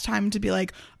best time to be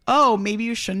like, oh, maybe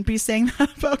you shouldn't be saying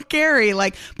that about Carrie.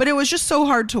 Like, but it was just so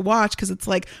hard to watch because it's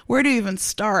like, where do you even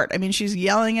start? I mean, she's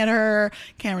yelling at her,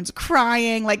 Cameron's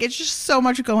crying, like it's just so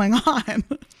much going on.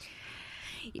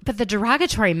 But the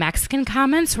derogatory Mexican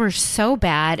comments were so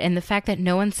bad, and the fact that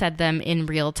no one said them in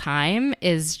real time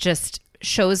is just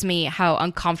shows me how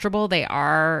uncomfortable they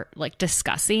are, like,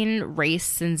 discussing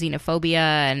race and xenophobia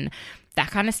and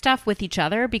that kind of stuff with each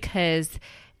other, because,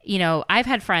 you know, I've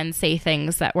had friends say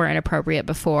things that were inappropriate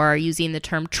before, using the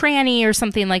term tranny or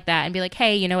something like that, and be like,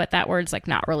 hey, you know what, that word's like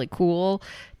not really cool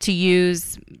to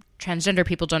use. Transgender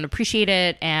people don't appreciate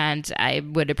it, and I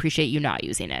would appreciate you not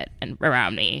using it and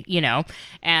around me, you know?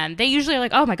 And they usually are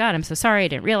like, oh my God, I'm so sorry, I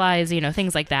didn't realize, you know,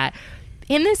 things like that.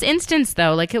 In this instance,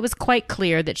 though, like, it was quite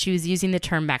clear that she was using the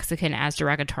term Mexican as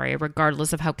derogatory,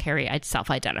 regardless of how Carrie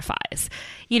self-identifies.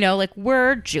 You know, like,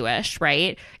 we're Jewish,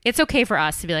 right? It's okay for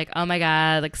us to be like, oh my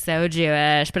God, like, so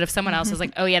Jewish. But if someone else was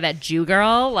like, oh yeah, that Jew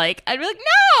girl, like, I'd be like,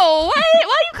 no, why are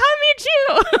you calling me a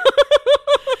Jew?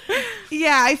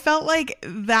 Yeah, I felt like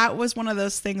that was one of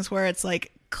those things where it's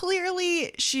like,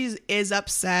 clearly she is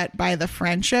upset by the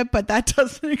friendship, but that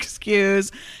doesn't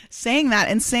excuse saying that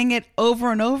and saying it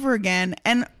over and over again.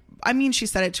 And I mean, she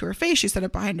said it to her face, she said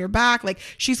it behind her back, like,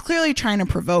 she's clearly trying to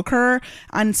provoke her.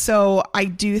 And so I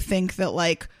do think that,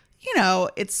 like, you know,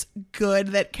 it's good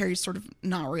that Carrie's sort of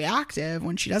not reactive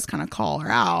when she does kind of call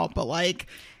her out, but, like,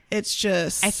 it's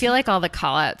just, I feel like all the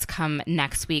call outs come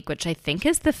next week, which I think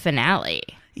is the finale.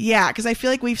 Yeah, because I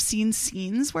feel like we've seen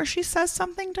scenes where she says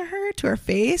something to her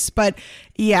face. But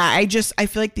yeah, I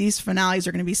feel like these finales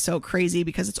are going to be so crazy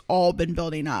because it's all been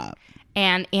building up.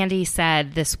 And Andy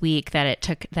said this week that it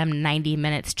took them 90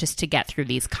 minutes just to get through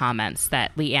these comments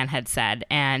that Leanne had said.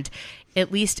 And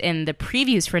at least in the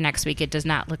previews for next week, it does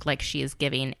not look like she is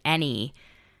giving any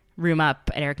room up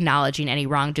or acknowledging any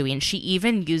wrongdoing. She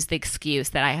even used the excuse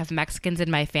that I have Mexicans in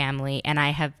my family and I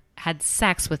have had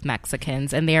sex with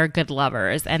Mexicans and they are good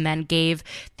lovers, and then gave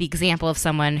the example of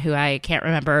someone who I can't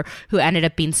remember who ended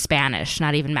up being Spanish,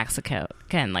 not even Mexican,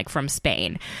 like from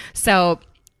Spain. So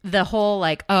the whole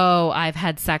like, oh, I've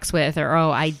had sex with, or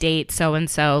oh, I date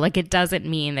so-and-so, like, it doesn't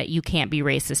mean that you can't be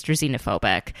racist or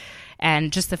xenophobic.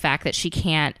 And just the fact that she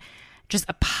can't just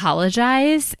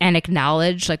apologize and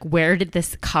acknowledge, like, where did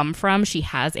this come from? She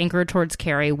has anger towards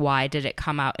Carrie. Why did it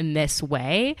come out in this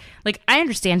way? Like, I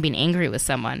understand being angry with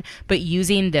someone, but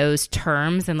using those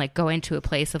terms and, like, going to a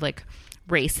place of, like,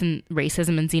 racism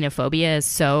and xenophobia is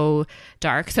so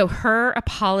dark. So her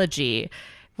apology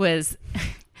was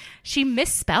she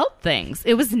misspelled things.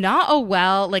 It was not a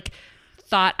well, like,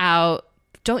 thought out,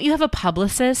 don't you have a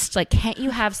publicist? Like, can't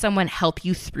you have someone help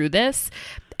you through this?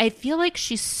 I feel like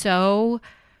she's so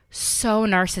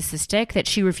narcissistic that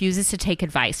she refuses to take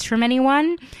advice from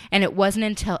anyone. And it wasn't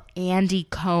until Andy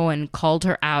Cohen called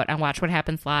her out on Watch What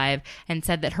Happens Live and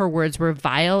said that her words were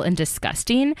vile and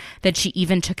disgusting that she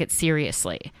even took it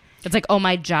seriously. It's like, oh,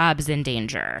 my job's in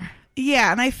danger.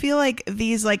 Yeah, and I feel like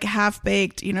these, like,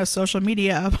 half-baked, you know, social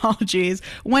media apologies,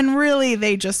 when really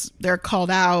they're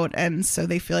called out, and so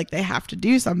they feel like they have to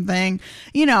do something.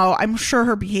 You know, I'm sure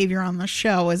her behavior on the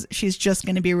show is she's just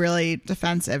going to be really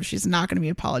defensive. She's not going to be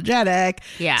apologetic.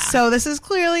 Yeah. So this is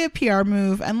clearly a PR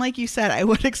move, and like you said, I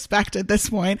would expect at this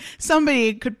point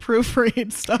somebody could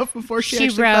proofread stuff before she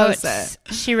actually posts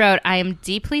it. She wrote, I am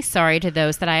deeply sorry to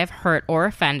those that I have hurt or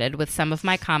offended with some of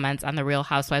my comments on The Real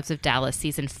Housewives of Dallas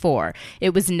Season 4.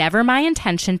 It was never my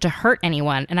intention to hurt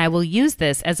anyone, and I will use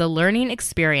this as a learning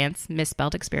experience,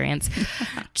 misspelled experience,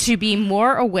 to be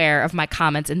more aware of my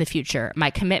comments in the future.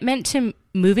 My commitment to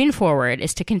moving forward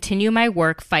is to continue my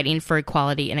work fighting for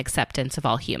equality and acceptance of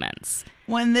all humans.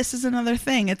 When this is another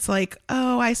thing, it's like,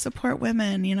 oh, I support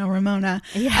women, you know, Ramona.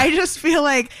 Yeah. I just feel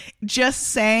like just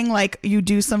saying, like, you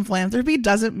do some philanthropy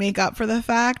doesn't make up for the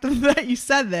fact that you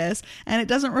said this, and it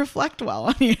doesn't reflect well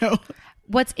on you.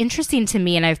 What's interesting to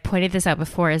me, and I've pointed this out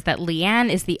before, is that Leanne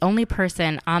is the only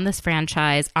person on this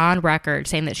franchise on record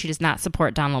saying that she does not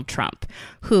support Donald Trump,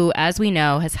 who, as we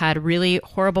know, has had really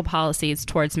horrible policies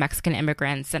towards Mexican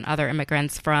immigrants and other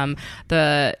immigrants from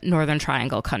the Northern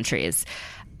Triangle countries.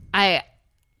 I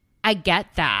get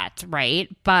that, right?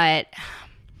 But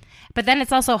then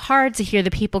it's also hard to hear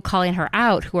the people calling her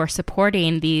out who are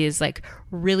supporting these, like,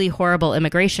 really horrible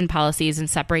immigration policies and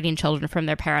separating children from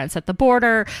their parents at the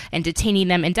border and detaining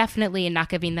them indefinitely and not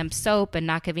giving them soap and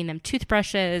not giving them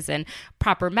toothbrushes and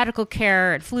proper medical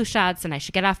care and flu shots. And I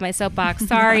should get off my soapbox.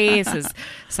 Sorry. This is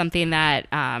something that,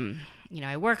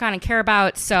 I work on and care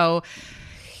about. So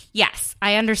yes,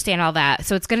 I understand all that.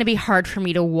 So it's going to be hard for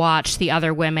me to watch the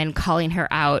other women calling her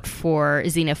out for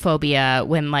xenophobia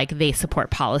when, like, they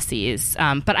support policies.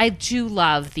 But I do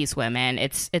love these women.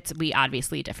 We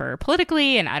obviously differ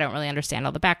politically, and I don't really understand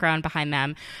all the background behind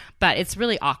them. But it's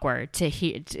really awkward to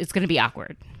hear. It's going to be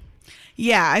awkward.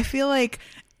 Yeah, I feel like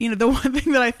you know, the one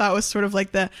thing that I thought was sort of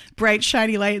like the bright,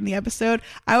 shiny light in the episode,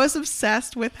 I was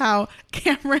obsessed with how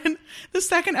Cameron, the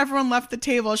second everyone left the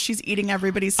table, she's eating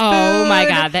everybody's food. Oh my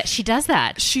God, that she does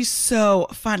that. She's so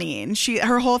funny. And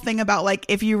her whole thing about like,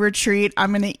 if you retreat,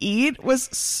 I'm going to eat was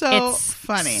so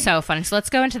funny. So funny. So let's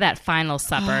go into that final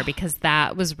supper because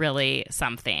that was really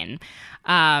something.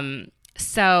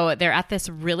 So they're at this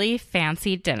really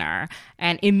fancy dinner,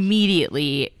 and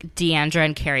immediately Deandra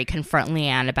and Carrie confront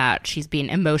Leanne about she's being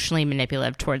emotionally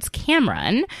manipulative towards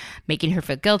Cameron, making her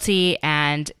feel guilty,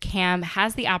 and Cam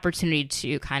has the opportunity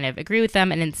to kind of agree with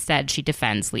them, and instead she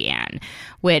defends Leanne,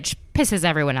 which pisses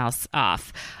everyone else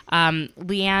off.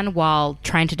 Leanne, while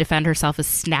trying to defend herself, is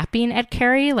snapping at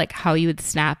Carrie, like how you would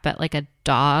snap at like a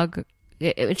dog.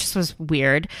 It just was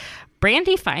weird.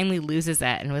 Brandi finally loses it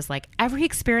and was like, every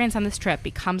experience on this trip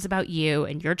becomes about you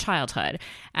and your childhood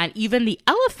and even the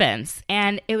elephants.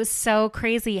 And it was so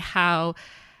crazy how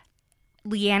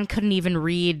Leanne couldn't even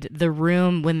read the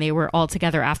room when they were all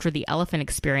together after the elephant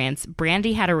experience.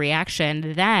 Brandi had a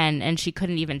reaction then and she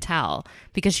couldn't even tell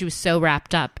because she was so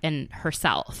wrapped up in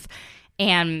herself.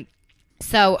 And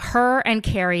so her and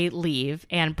Carrie leave,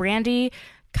 and Brandi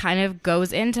kind of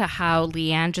goes into how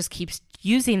Leanne just keeps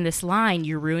using this line,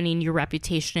 you're ruining your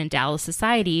reputation in Dallas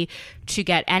society, to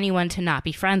get anyone to not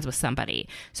be friends with somebody.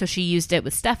 So she used it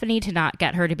with Stephanie to not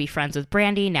get her to be friends with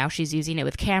Brandi. Now she's using it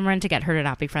with Cameron to get her to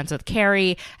not be friends with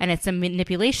Carrie. And it's a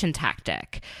manipulation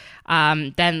tactic.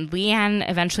 Then Leanne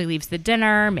eventually leaves the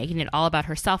dinner, making it all about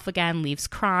herself again, leaves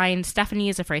crying. Stephanie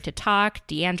is afraid to talk.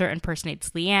 Deandra impersonates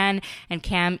Leanne, and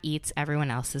Cam eats everyone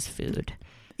else's food.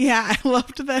 Yeah, I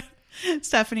loved that.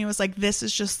 Stephanie was like, this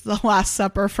is just the Last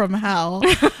Supper from hell.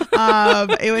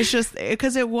 It was just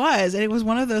because it was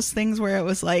one of those things where it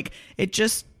was like, it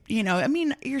just, you know, I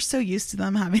mean, you're so used to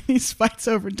them having these fights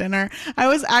over dinner. I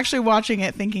was actually watching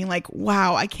it thinking like,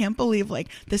 wow, I can't believe like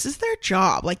this is their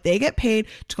job. Like they get paid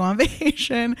to go on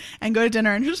vacation and go to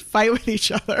dinner and just fight with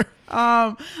each other.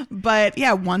 But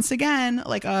yeah, once again,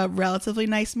 like a relatively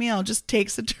nice meal just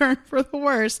takes a turn for the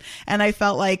worse. And I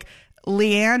felt like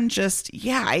Leanne just,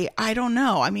 I don't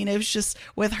know. I mean, it was just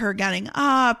with her getting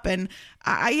up, and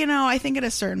I think at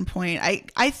a certain point,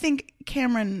 I think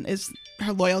Cameron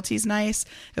her loyalty's nice.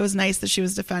 It was nice that she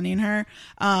was defending her.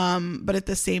 But at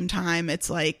the same time, it's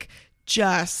like,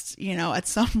 just, you know, at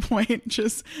some point,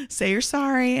 just say you're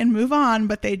sorry and move on.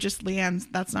 But Leanne,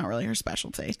 that's not really her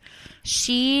specialty.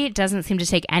 She doesn't seem to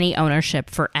take any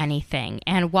ownership for anything.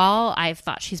 And while I've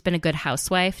thought she's been a good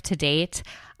housewife to date,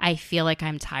 I feel like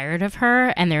I'm tired of her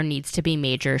and there needs to be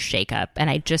major shakeup. And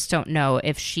I just don't know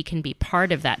if she can be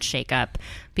part of that shakeup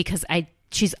because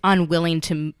she's unwilling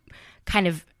to kind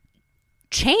of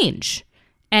change.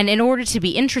 And in order to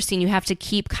be interesting, you have to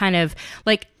keep kind of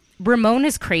like, Ramon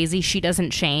is crazy. She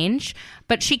doesn't change,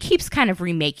 but she keeps kind of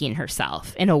remaking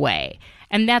herself in a way.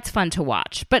 And that's fun to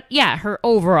watch. But yeah, her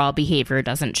overall behavior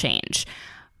doesn't change.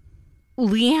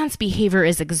 Leanne's behavior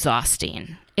is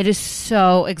exhausting. It is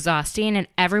so exhausting, and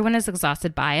everyone is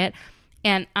exhausted by it.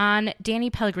 And on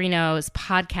Danny Pellegrino's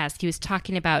podcast, he was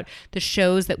talking about the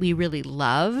shows that we really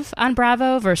love on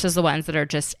Bravo versus the ones that are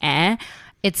just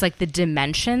It's like the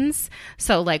dimensions.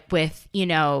 So like with, you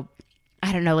know,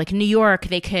 I don't know, like New York,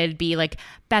 they could be like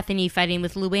Bethany fighting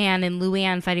with Luann and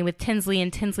Luann fighting with Tinsley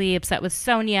and Tinsley upset with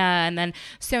Sonia and then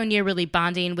Sonia really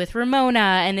bonding with Ramona.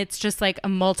 And it's just like a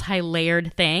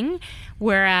multi-layered thing.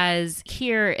 Whereas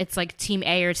here it's like team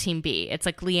A or team B. It's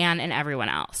like Leanne and everyone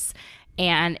else.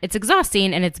 And it's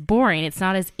exhausting and it's boring. It's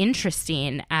not as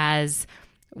interesting as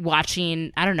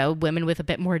watching, I don't know, women with a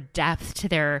bit more depth to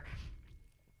their,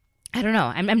 I don't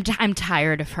know. I'm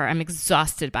tired of her. I'm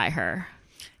exhausted by her.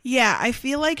 Yeah, I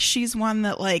feel like she's one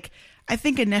that, like, I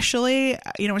think initially,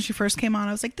 you know, when she first came on,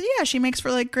 I was like, yeah, she makes for,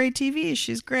 like, great TV.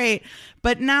 She's great.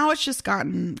 But now it's just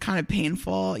gotten kind of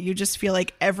painful. You just feel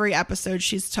like every episode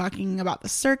she's talking about the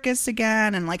circus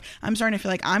again. And, like, I'm starting to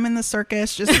feel like I'm in the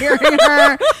circus just hearing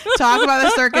her talk about the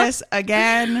circus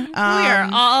again. We are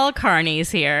all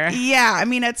carnies here. Yeah, I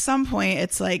mean, at some point,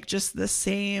 it's, like, just the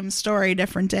same story,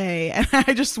 different day. And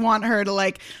I just want her to,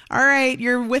 like, all right,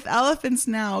 you're with elephants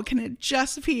now. Can it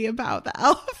just be about the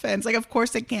elephants? Like, of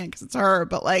course it can't because it's her.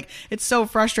 But, like, it's so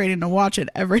frustrating to watch it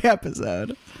every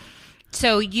episode.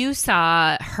 So you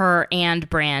saw her and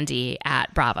Brandy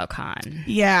at BravoCon.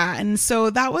 Yeah, and so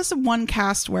that was one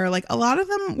cast where like a lot of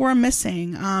them were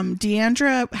missing.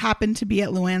 Deandra happened to be at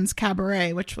Luann's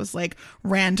cabaret, which was like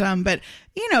random, but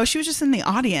you know, she was just in the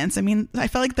audience. I mean, I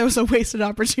felt like there was a wasted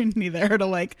opportunity there to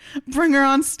like bring her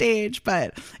on stage,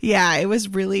 but yeah, it was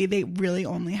really, they really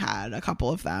only had a couple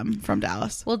of them from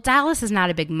Dallas. Well, Dallas is not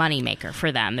a big moneymaker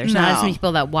for them. There's not as many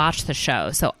people that watch the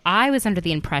show. So I was under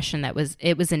the impression that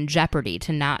it was in jeopardy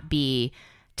to not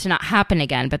happen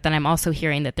again. But then I'm also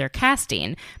hearing that they're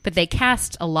casting, but they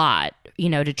cast a lot, you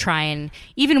know, to try and,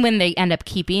 even when they end up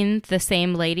keeping the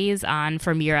same ladies on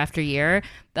from year after year,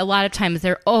 a lot of times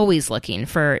they're always looking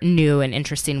for new and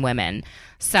interesting women.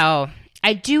 So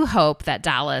I do hope that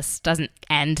Dallas doesn't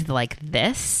end like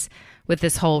this with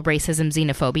this whole racism,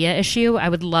 xenophobia issue. I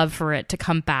would love for it to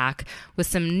come back with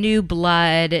some new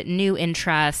blood, new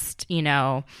interest, you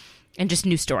know, and just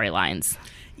new storylines.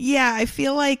 Yeah, I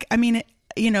feel like, I mean,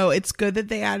 you know, it's good that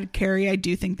they added Carrie. I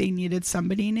do think they needed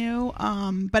somebody new.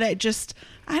 But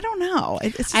I don't know.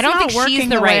 It's just I don't not think she's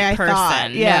the right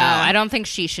person. Yeah. No, I don't think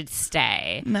she should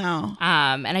stay. No.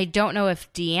 And I don't know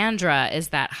if Deandra is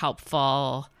that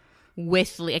helpful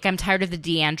with, like, I'm tired of the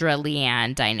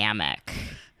Deandra-Leanne dynamic.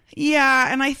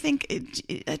 Yeah, and I think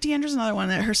Deandra's another one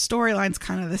that her storyline's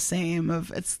kind of the same of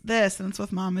it's this and it's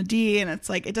with Mama D, and it's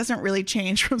like it doesn't really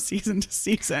change from season to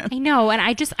season. I know, and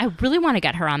I really want to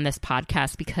get her on this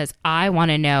podcast because I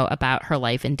want to know about her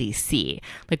life in DC.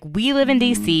 Like, we live in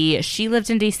DC, she lived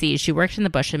in DC, she worked in the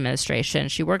Bush administration,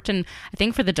 she worked in, I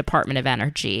think, for the Department of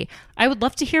Energy. I would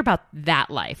love to hear about that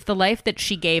life, the life that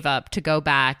she gave up to go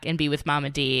back and be with Mama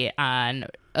D on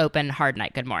Open Hard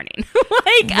Night Good Morning.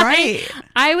 Like, right.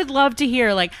 I would love to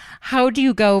hear, like, how do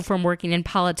you go from working in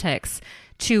politics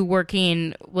to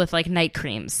working with like night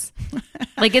creams?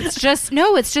 Like, it's just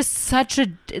such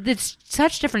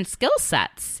different skill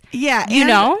sets. Yeah, you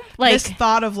know, like this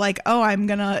thought of like, oh, I'm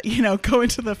gonna, you know, go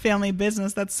into the family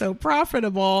business that's so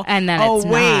profitable, and then it's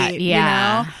not.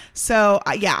 Yeah. You know. So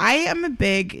yeah, I am a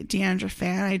big Deandra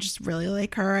fan. I just really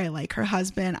like her. I like her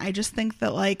husband. I just think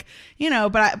that, like, you know,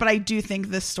 but I do think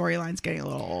this storyline's getting a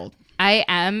little old. I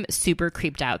am super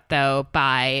creeped out though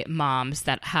by moms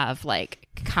that have like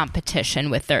competition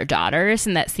with their daughters,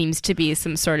 and that seems to be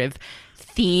some sort of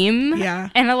theme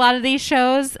in a lot of these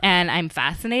shows, and I'm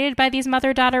fascinated by these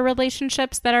mother-daughter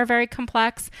relationships that are very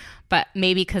complex. But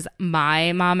maybe because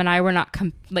my mom and I were not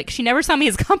like, she never saw me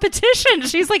as competition.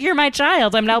 She's like, you're my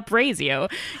child, I'm gonna help raise you,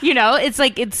 you know. It's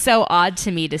like, it's so odd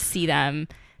to me to see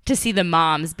the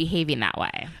moms behaving that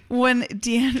way. When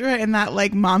Deandra in that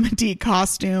like Mama D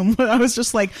costume, I was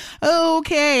just like, oh,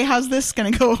 okay, how's this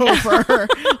gonna go over?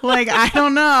 Like, I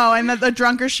don't know. And the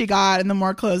drunker she got and the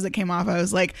more clothes that came off, I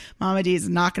was like, Mama D is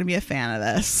not gonna be a fan of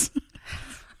this.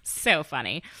 So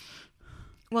funny.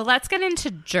 Well, let's get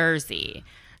into Jersey.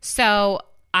 So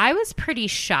I was pretty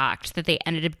shocked that they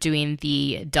ended up doing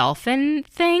the dolphin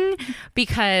thing,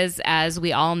 because as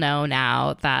we all know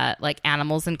now that like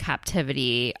animals in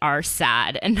captivity are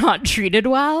sad and not treated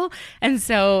well. And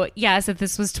so, yes, if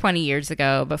this was 20 years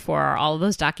ago before all of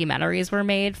those documentaries were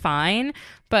made, fine.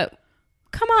 But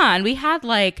come on, we had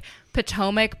like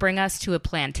Potomac bring us to a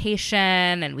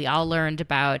plantation, and we all learned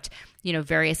about, you know,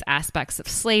 various aspects of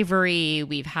slavery.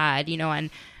 We've had, you know,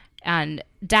 on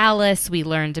Dallas, we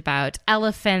learned about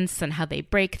elephants and how they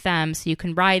break them so you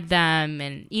can ride them,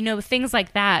 and, you know, things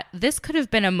like that. This could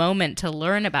have been a moment to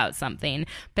learn about something,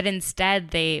 but instead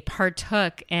they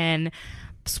partook in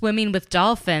swimming with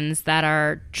dolphins that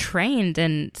are trained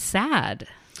and sad.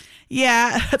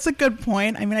 Yeah, that's a good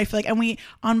point. I mean, I feel like, and we,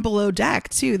 on Below Deck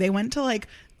too, they went to like,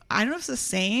 I don't know if it's the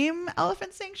same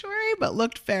elephant sanctuary, but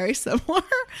looked very similar.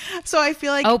 So I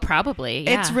feel like, oh, probably.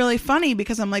 Yeah. It's really funny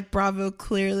because I'm like, Bravo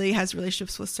clearly has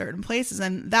relationships with certain places.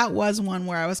 And that was one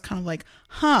where I was kind of like,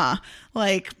 huh,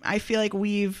 like, I feel like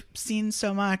we've seen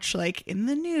so much like in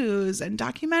the news and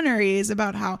documentaries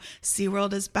about how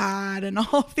SeaWorld is bad and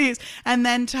all of these. And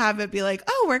then to have it be like,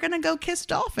 oh, we're going to go kiss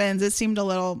dolphins. It seemed a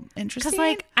little interesting. Because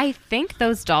like, I think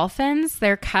those dolphins,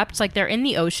 they're kept, like, they're in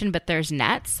the ocean, but there's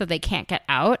nets so they can't get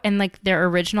out. And like their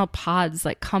original pods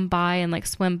like come by and like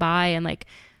swim by and like,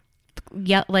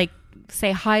 yeah, like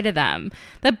say hi to them.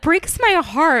 That breaks my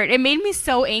heart. It made me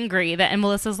so angry that, and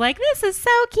Melissa's like, this is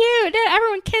so cute,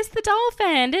 everyone kiss the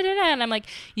dolphin, and I'm like,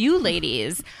 you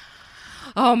ladies,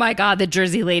 Oh my God, the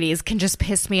Jersey ladies can just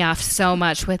piss me off so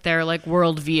much with their like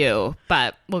worldview,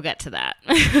 but we'll get to that.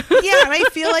 Yeah, and I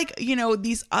feel like,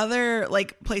 these other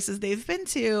like places they've been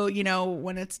to,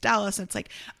 when it's Dallas, it's like,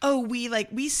 oh,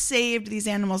 we saved these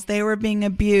animals. They were being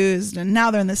abused and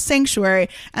now they're in the sanctuary.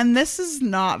 And this is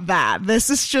not that. This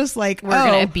is just like, we're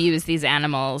going to abuse these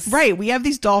animals. Right. We have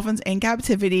these dolphins in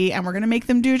captivity and we're going to make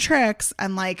them do tricks.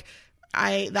 And like,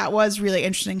 that was really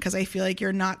interesting because I feel like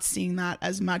you're not seeing that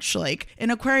as much like in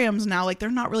aquariums now. Like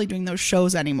they're not really doing those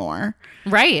shows anymore.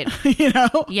 Right.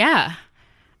 Yeah.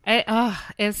 It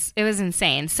was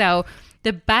insane. So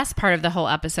the best part of the whole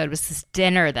episode was this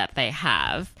dinner that they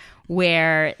have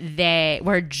where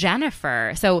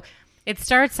Jennifer, so it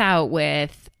starts out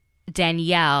with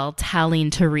Danielle telling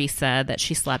Teresa that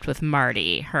she slept with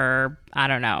Marty, her, I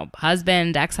don't know,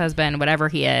 husband, ex-husband, whatever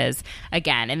he is,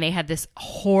 again. And they had this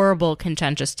horrible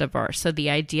contentious divorce. So the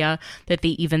idea that they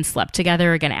even slept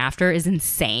together again after is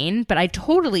insane. But I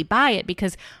totally buy it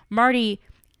because Marty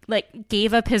like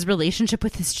gave up his relationship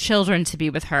with his children to be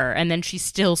with her. And then she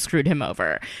still screwed him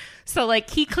over. So like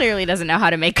he clearly doesn't know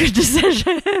how to make good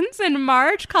decisions. And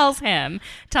Marge tells him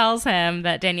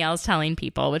that Danielle's telling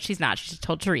people, which she's not. She just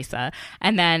told Teresa.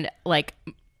 And then like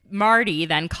Marty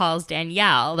then calls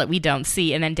Danielle that we don't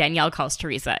see. And then Danielle calls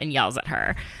Teresa and yells at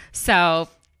her. So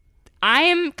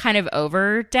I'm kind of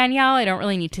over Danielle. I don't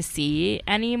really need to see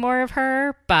any more of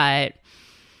her. But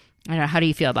I don't know. How do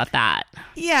you feel about that?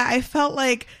 Yeah, I felt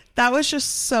like that was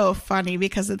just so funny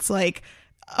because it's like,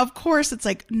 of course, it's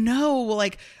like, no,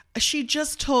 like, she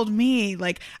just told me,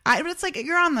 like, it's like,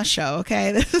 you're on the show,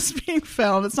 okay? This is being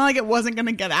filmed. It's not like it wasn't going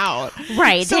to get out.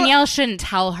 Right. So, Danielle shouldn't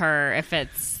tell her if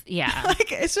it's, yeah.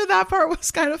 Like, so that part was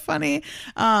kind of funny.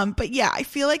 But yeah, I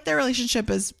feel like their relationship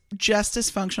is just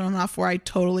dysfunctional enough where I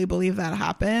totally believe that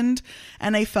happened.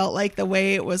 And I felt like the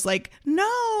way it was like,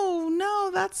 no,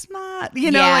 that's not, yeah,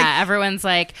 like, everyone's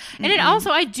like, and it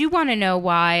also, I do want to know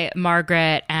why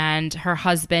Margaret and her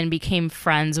husband became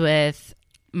friends with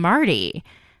Marty.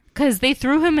 Because they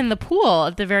threw him in the pool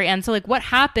at the very end. So, like, what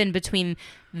happened between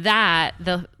that,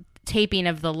 the taping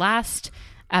of the last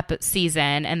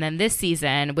season, and then this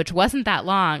season, which wasn't that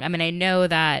long? I mean, I know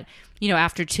that,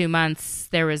 after 2 months,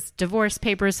 there was divorce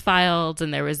papers filed,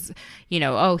 and there was,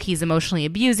 oh, he's emotionally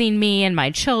abusing me and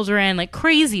my children, like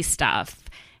crazy stuff.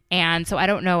 And so I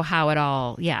don't know how it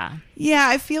all, yeah. Yeah,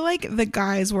 I feel like the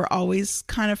guys were always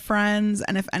kind of friends.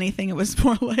 And if anything, it was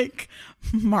more like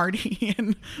Marty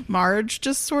and Marge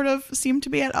just sort of seemed to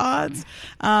be at odds.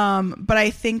 But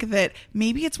I think that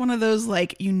maybe it's one of those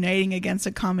like uniting against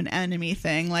a common enemy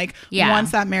thing. Like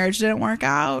once that marriage didn't work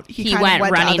out, he kind of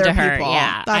went running to her. People.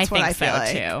 Yeah, that's what I feel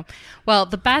like. Too. Well,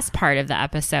 the best part of the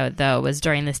episode, though, was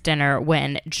during this dinner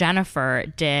when Jennifer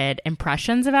did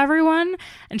impressions of everyone.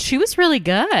 And she was really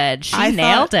good. She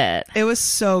nailed it. It was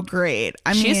so great.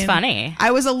 She's funny.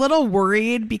 I was a little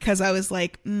worried because I was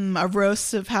like, a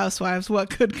roast of housewives, what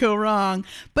could go wrong?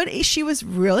 But she was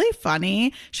really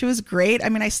funny. She was great. I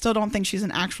mean, I still don't think she's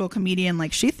an actual comedian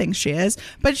like she thinks she is,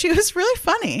 but she was really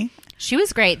funny. She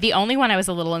was great. The only one I was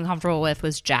a little uncomfortable with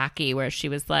was Jackie, where she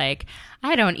was like,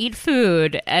 I don't eat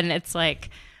food. And it's like,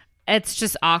 it's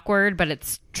just awkward, but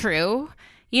it's true.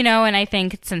 And I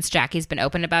think since Jackie's been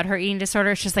open about her eating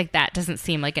disorder, it's just like that doesn't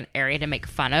seem like an area to make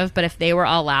fun of. But if they were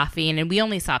all laughing, and we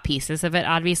only saw pieces of it,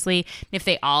 obviously, if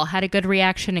they all had a good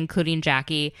reaction, including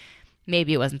Jackie,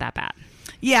 maybe it wasn't that bad.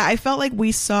 Yeah, I felt like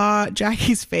we saw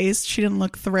Jackie's face. She didn't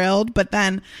look thrilled, but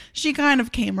then she kind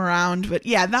of came around. But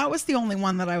yeah, that was the only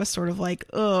one that I was sort of like,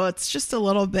 oh, it's just a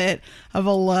little bit of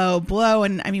a low blow.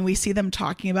 And I mean, we see them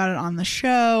talking about it on the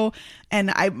show.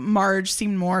 And Marge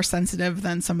seemed more sensitive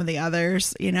than some of the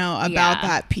others, about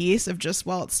that piece of just,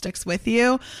 well, it sticks with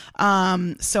you.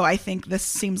 So I think this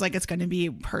seems like it's going to be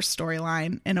her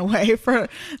storyline in a way for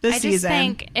this season.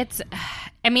 I just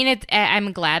think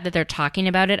I'm glad that they're talking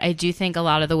about it. I do think a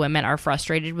lot of the women are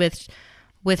frustrated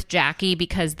with Jackie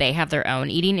because they have their own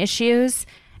eating issues.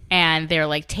 And they're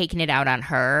like taking it out on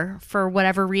her for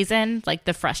whatever reason, like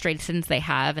the frustrations they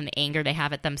have and the anger they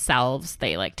have at themselves,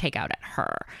 they like take out at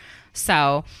her.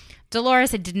 So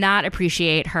Dolores, I did not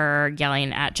appreciate her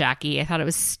yelling at Jackie. I thought it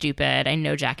was stupid. I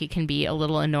know Jackie can be a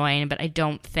little annoying, but I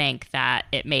don't think that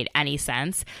it made any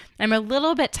sense. I'm a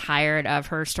little bit tired of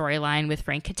her storyline with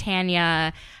Frank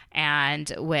Catania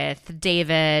and with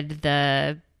David,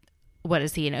 what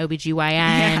is he, an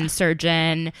OBGYN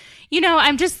surgeon?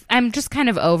 I'm just kind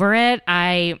of over it.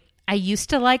 I used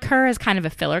to like her as kind of a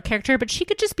filler character, but she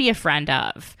could just be a friend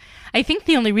of. I think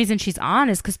the only reason she's on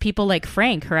is because people like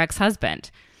Frank, her ex-husband.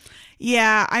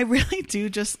 Yeah, I really do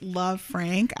just love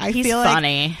Frank. He's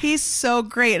funny. Like he's so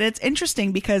great. And it's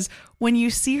interesting because when you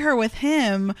see her with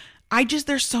him,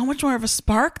 there's so much more of a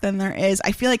spark than there is.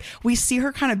 I feel like we see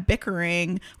her kind of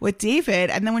bickering with David,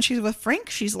 and then when she's with Frank,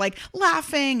 she's like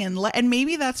laughing and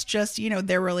maybe that's just, you know,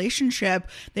 their relationship.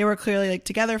 They were clearly like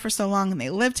together for so long and they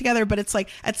lived together, but it's like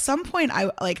at some point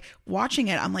I like watching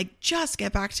it, I'm like, just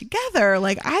get back together.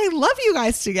 Like, I love you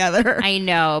guys together. I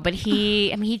know, but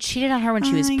he cheated on her when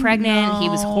she was pregnant. He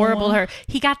was horrible to her.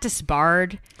 He got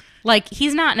disbarred. Like,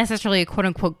 he's not necessarily a quote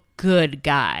unquote good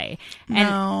guy.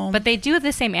 But they do have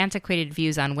the same antiquated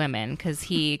views on women, because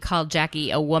he called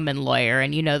Jackie a woman lawyer,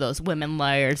 and you know those women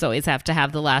lawyers always have to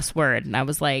have the last word. And I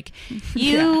was like,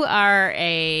 you are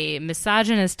a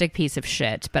misogynistic piece of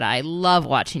shit, but I love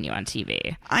watching you on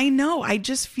TV. I know. I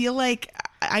just feel like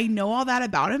I know all that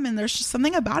about him, and there's just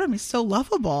something about him. He's so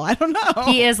lovable. I don't know.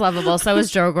 He is lovable. So is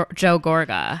Joe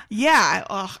Gorga. Yeah.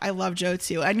 Oh, I love Joe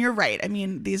too. And you're right. I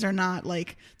mean, these are not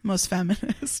like most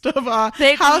feminist of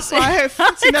housewife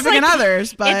significant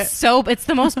others, but it's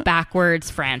the most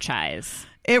backwards franchise.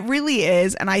 It really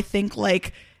is. And I think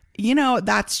like, you know,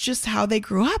 that's just how they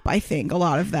grew up. I think a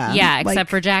lot of them. Yeah. Except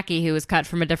for Jackie, who was cut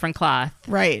from a different cloth.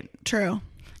 Right. True.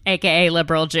 AKA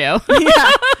liberal Jew.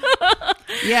 Yeah.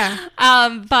 Yeah.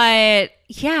 But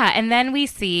yeah. And then we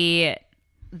see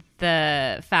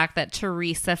the fact that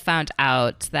Teresa found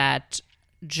out that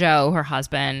Joe, her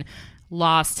husband,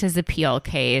 lost his appeal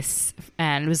case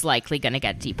and was likely going to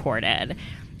get deported.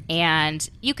 And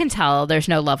you can tell there's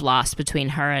no love lost between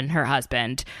her and her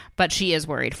husband, but she is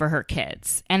worried for her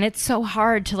kids. And it's so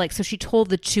hard to like, so she told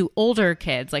the two older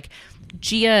kids, like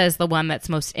Gia is the one that's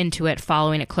most into it,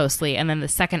 following it closely. And then the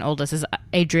second oldest is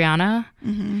Adriana.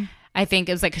 Mm-hmm. I think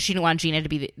it was like, 'cause she didn't want Gina to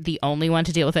be the only one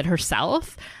to deal with it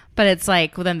herself. But it's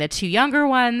like, well, then the two younger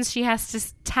ones, she has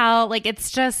to tell, like,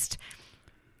 it's just,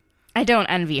 I don't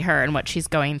envy her and what she's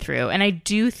going through. And I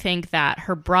do think that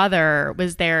her brother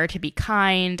was there to be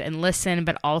kind and listen,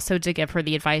 but also to give her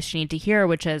the advice she needed to hear,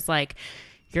 which is like,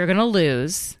 you're going to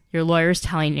lose. Your lawyer's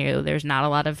telling you there's not a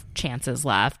lot of chances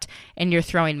left, and you're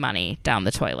throwing money down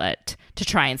the toilet to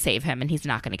try and save him, and he's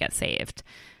not going to get saved.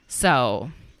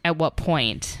 So at what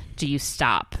point do you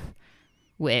stop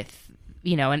with,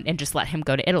 you know, and just let him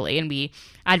go to Italy? And we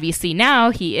obviously now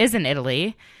he is in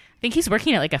Italy. I think he's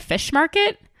working at like a fish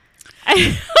market.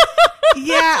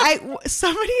 Yeah,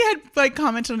 somebody had like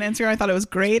commented on Instagram. I thought it was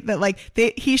great that like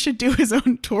he should do his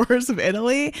own tours of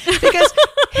Italy, because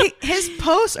his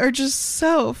posts are just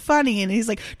so funny, and he's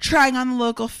like trying on the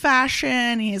local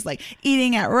fashion. He's like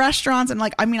eating at restaurants, and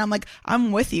like, I mean,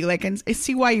 I'm with you. Like, and I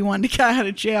see why you wanted to get out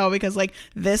of jail, because like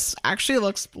this actually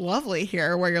looks lovely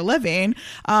here where you're living.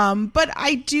 But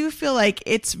I do feel like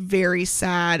it's very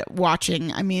sad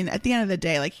watching. I mean, at the end of the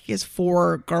day, like he has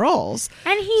 4 girls,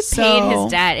 and he paid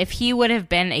his debt. If he would have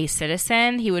been a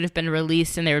citizen, he would have been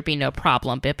released and there would be no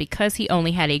problem. But because he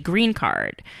only had a green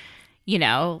card, you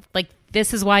know, like,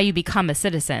 this is why you become a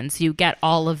citizen. So you get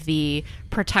all of the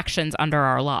protections under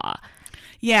our law.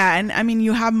 Yeah. And I mean,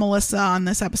 you have Melissa on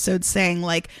this episode saying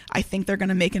like, I think they're going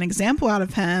to make an example out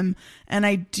of him. And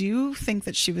I do think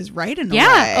that she was right in a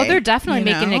way. Oh, they're definitely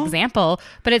making an example,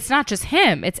 but it's not just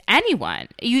him. It's anyone.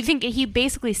 You think he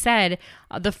basically said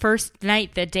the first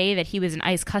night, the day that he was in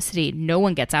ICE custody, no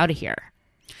one gets out of here.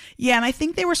 Yeah, and I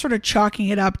think they were sort of chalking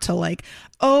it up to like,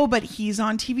 oh, but he's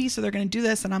on TV, so they're going to do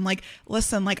this. And I'm like,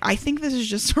 listen, like, I think this is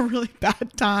just a really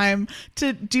bad time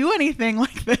to do anything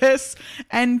like this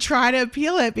and try to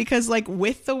appeal it, because like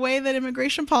with the way that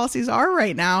immigration policies are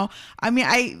right now, I mean,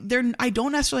 I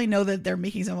don't necessarily know that they're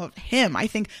making some of him. I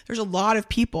think there's a lot of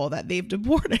people that they've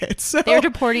deported. So they're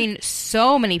deporting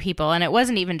so many people, and it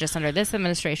wasn't even just under this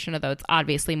administration, although it's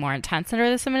obviously more intense under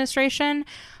this administration.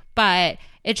 But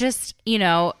it just, you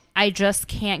know, I just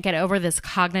can't get over this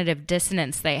cognitive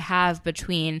dissonance they have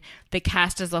between the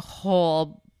cast as a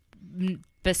whole,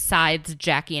 besides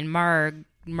Jackie and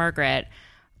Margaret,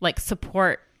 like,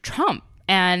 support Trump.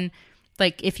 And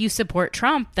like, if you support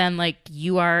Trump, then like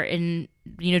you are in,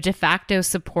 you know, de facto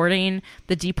supporting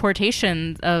the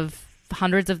deportation of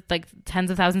hundreds of, like, tens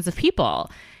of thousands of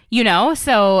people. You know,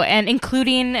 so, and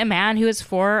including a man who has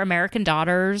 4 American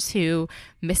daughters who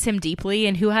miss him deeply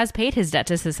and who has paid his debt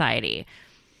to society.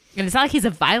 And it's not like he's a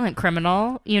violent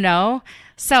criminal, you know?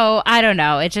 So I don't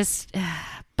know. It just,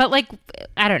 but like,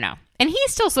 I don't know. And he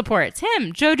still supports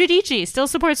him. Joe Giudice still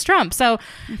supports Trump. So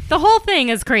the whole thing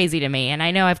is crazy to me. And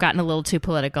I know I've gotten a little too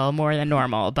political, more than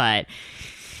normal, but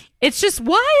it's just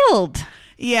wild.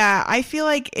 Yeah, I feel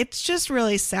like it's just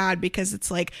really sad because it's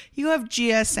like you have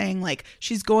Gia saying like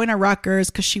she's going to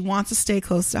Rutgers because she wants to stay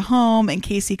close to home in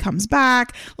case he comes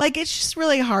back. Like it's just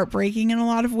really heartbreaking in a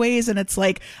lot of ways. And it's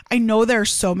like, I know there are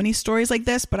so many stories like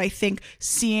this, but I think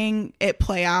seeing it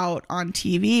play out on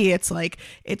TV, it's like,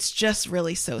 it's just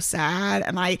really so sad.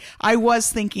 And I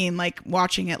was thinking like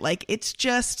watching it, like it's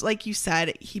just like you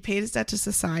said, he paid his debt to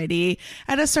society.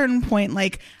 At a certain point,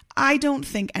 like I don't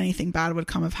think anything bad would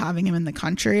come of having him in the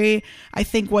country. I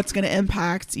think what's going to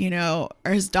impact, are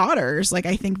his daughters. Like,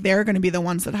 I think they're going to be the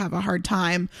ones that have a hard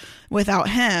time without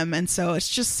him. And so it's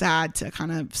just sad to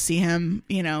kind of see him,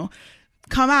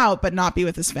 come out, but not be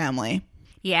with his family.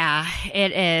 Yeah,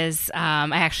 it is. I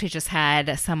actually just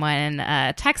had someone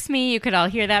text me. You could all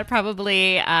hear that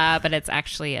probably, but it's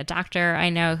actually a doctor I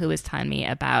know who was telling me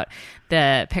about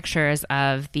the pictures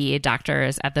of the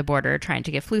doctors at the border trying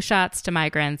to give flu shots to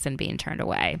migrants and being turned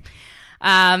away. So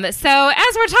as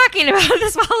we're talking about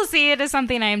this policy, it is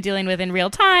something I am dealing with in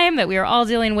real time, that we are all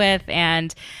dealing with.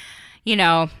 And,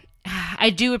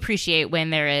 I do appreciate when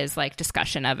there is like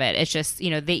discussion of it. It's just,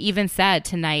 they even said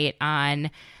tonight on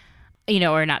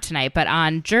or not tonight, but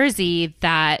on Jersey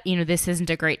that, this isn't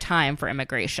a great time for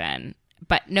immigration,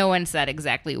 but no one said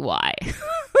exactly why.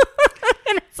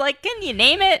 And it's like, can you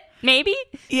name it? Maybe?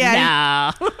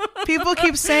 Yeah. No. People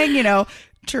keep saying,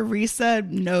 Teresa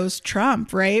knows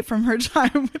Trump, right? From her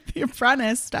time with The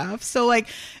Apprentice stuff. So like,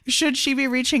 should she be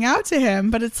reaching out to him?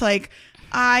 But it's like,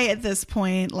 at this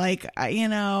point, like,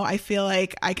 I feel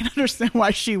like I can understand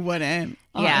why she wouldn't,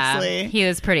 honestly. Yeah, he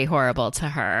was pretty horrible to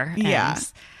her. Yeah.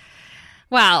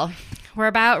 Well, we're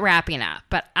about wrapping up,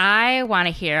 but I want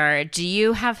to hear, do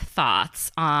you have thoughts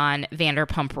on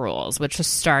Vanderpump Rules, which was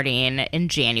starting in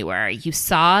January? You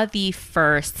saw the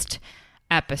first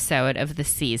episode of the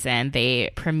season.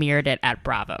 They premiered it at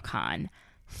BravoCon.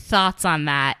 Thoughts on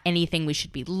that? Anything we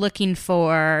should be looking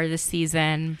for this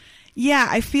season? Yeah,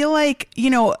 I feel like,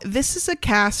 this is a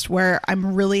cast where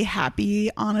I'm really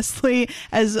happy, honestly,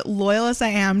 as loyal as I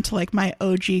am to like my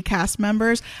OG cast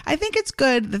members. I think it's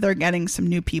good that they're getting some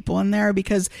new people in there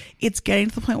because it's getting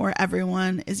to the point where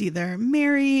everyone is either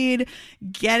married,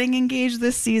 getting engaged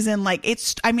this season. Like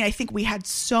I think we had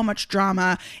so much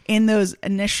drama in those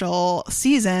initial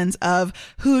seasons of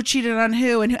who cheated on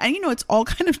who and it's all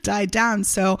kind of died down.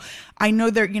 So I know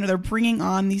they're bringing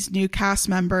on these new cast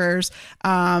members,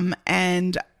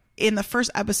 and in the first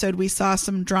episode, we saw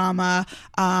some drama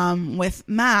with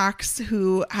Max,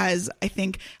 who has, I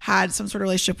think, had some sort of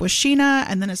relationship with Sheena,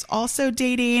 and then is also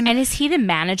dating. And is he the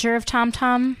manager of Tom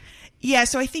Tom? Yeah,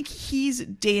 so I think he's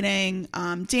dating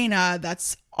Dana,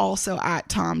 that's also at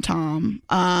Tom Tom.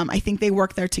 I think they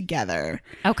work there together.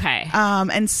 Okay.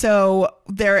 And so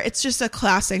it's just a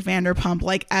classic Vanderpump,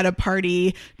 like at a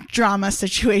party drama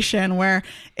situation where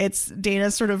it's Dana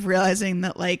sort of realizing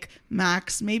that like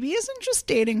Max maybe isn't just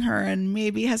dating her and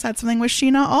maybe has had something with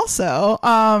Sheena also.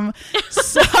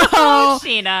 So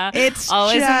Sheena, it's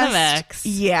always just, in the mix.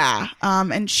 Yeah.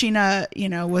 And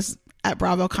Sheena, was at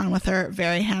BravoCon with her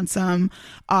very handsome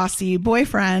Aussie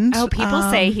boyfriend. Oh,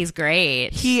 people say he's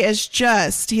great. He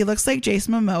looks like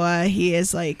Jason Momoa. He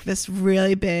is like this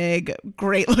really big,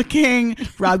 great looking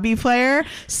rugby player.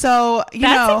 So,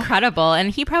 That's incredible.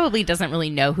 And he probably doesn't really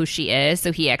know who she is.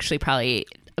 So he actually probably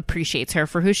appreciates her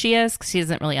for who she is because he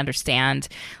doesn't really understand.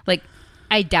 Like,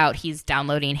 I doubt he's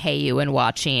downloading Hey You and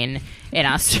watching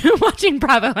watching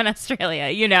Bravo in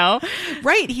Australia,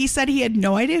 Right. He said he had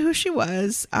no idea who she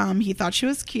was. He thought she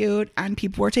was cute and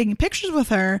people were taking pictures with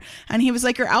her. And he was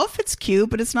like, your outfit's cute,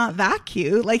 but it's not that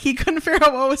cute. Like he couldn't figure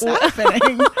out what was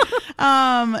happening.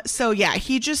 So yeah,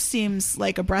 he just seems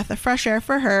like a breath of fresh air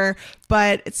for her.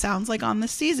 But it sounds like on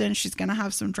this season, she's going to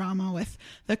have some drama with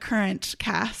the current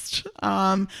cast.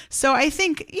 So I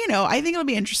think it'll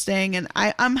be interesting. And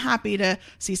I'm happy to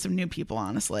see some new people,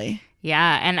 honestly.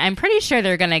 Yeah, and I'm pretty sure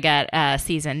they're going to get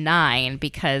season 9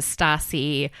 because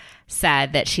Stassi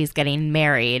said that she's getting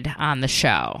married on the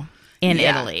show in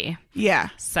Italy. Yeah.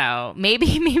 So maybe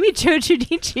Joe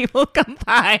Giudice will come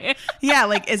by. Yeah,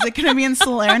 like, is it going to be in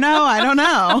Salerno? I don't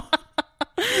know.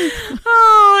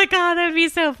 Oh my God, that'd be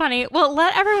so funny. Well,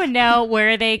 let everyone know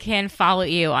where they can follow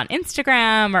you on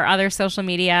Instagram or other social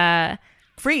media.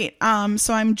 Free.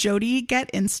 So I'm Jodi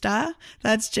Get Insta.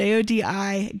 That's Jodi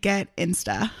Get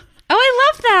Insta. Oh, I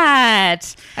love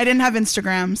that. I didn't have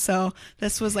Instagram, so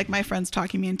this was like my friends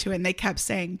talking me into it, and they kept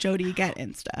saying, Jody, get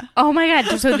Insta. Oh my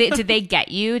God. So did they get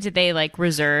you? Did they like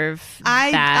reserve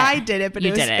that? I did it, but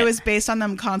it was based on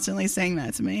them constantly saying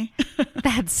that to me.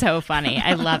 That's so funny.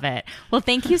 I love it. Well,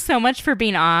 thank you so much for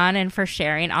being on and for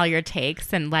sharing all your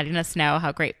takes and letting us know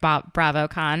how great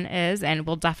BravoCon is. And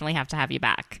we'll definitely have to have you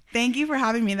back. Thank you for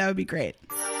having me. That would be great.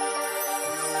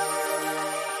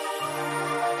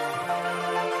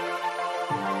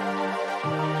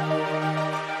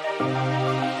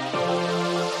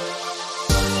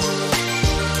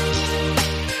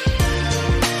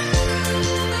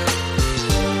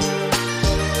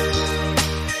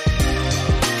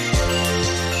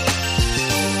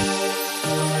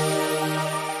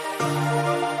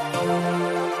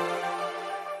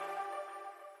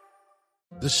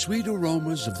 The sweet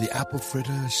aromas of the apple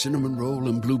fritter, cinnamon roll,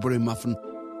 and blueberry muffin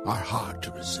are hard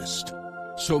to resist.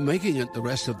 So making it the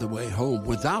rest of the way home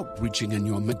without reaching in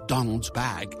your McDonald's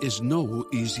bag is no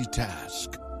easy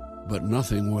task. But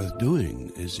nothing worth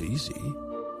doing is easy.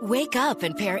 Wake up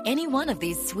and pair any one of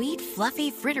these sweet,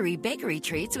 fluffy, frittery bakery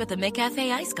treats with a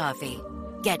McCafe iced coffee.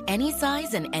 Get any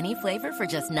size and any flavor for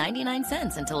just 99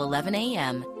 cents until 11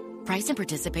 a.m. Price and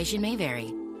participation may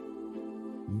vary.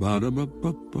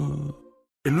 Ba-da-ba-ba-ba.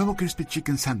 El nuevo Crispy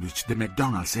Chicken Sandwich de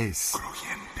McDonald's es...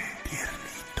 crujiente,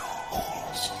 tiernito,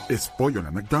 jugoso. Es pollo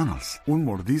de McDonald's. Un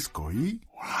mordisco y...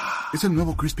 ¡wow! Es el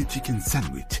nuevo Crispy Chicken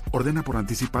Sandwich. Ordena por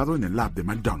anticipado en el app de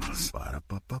McDonald's.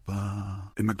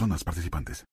 En McDonald's participantes.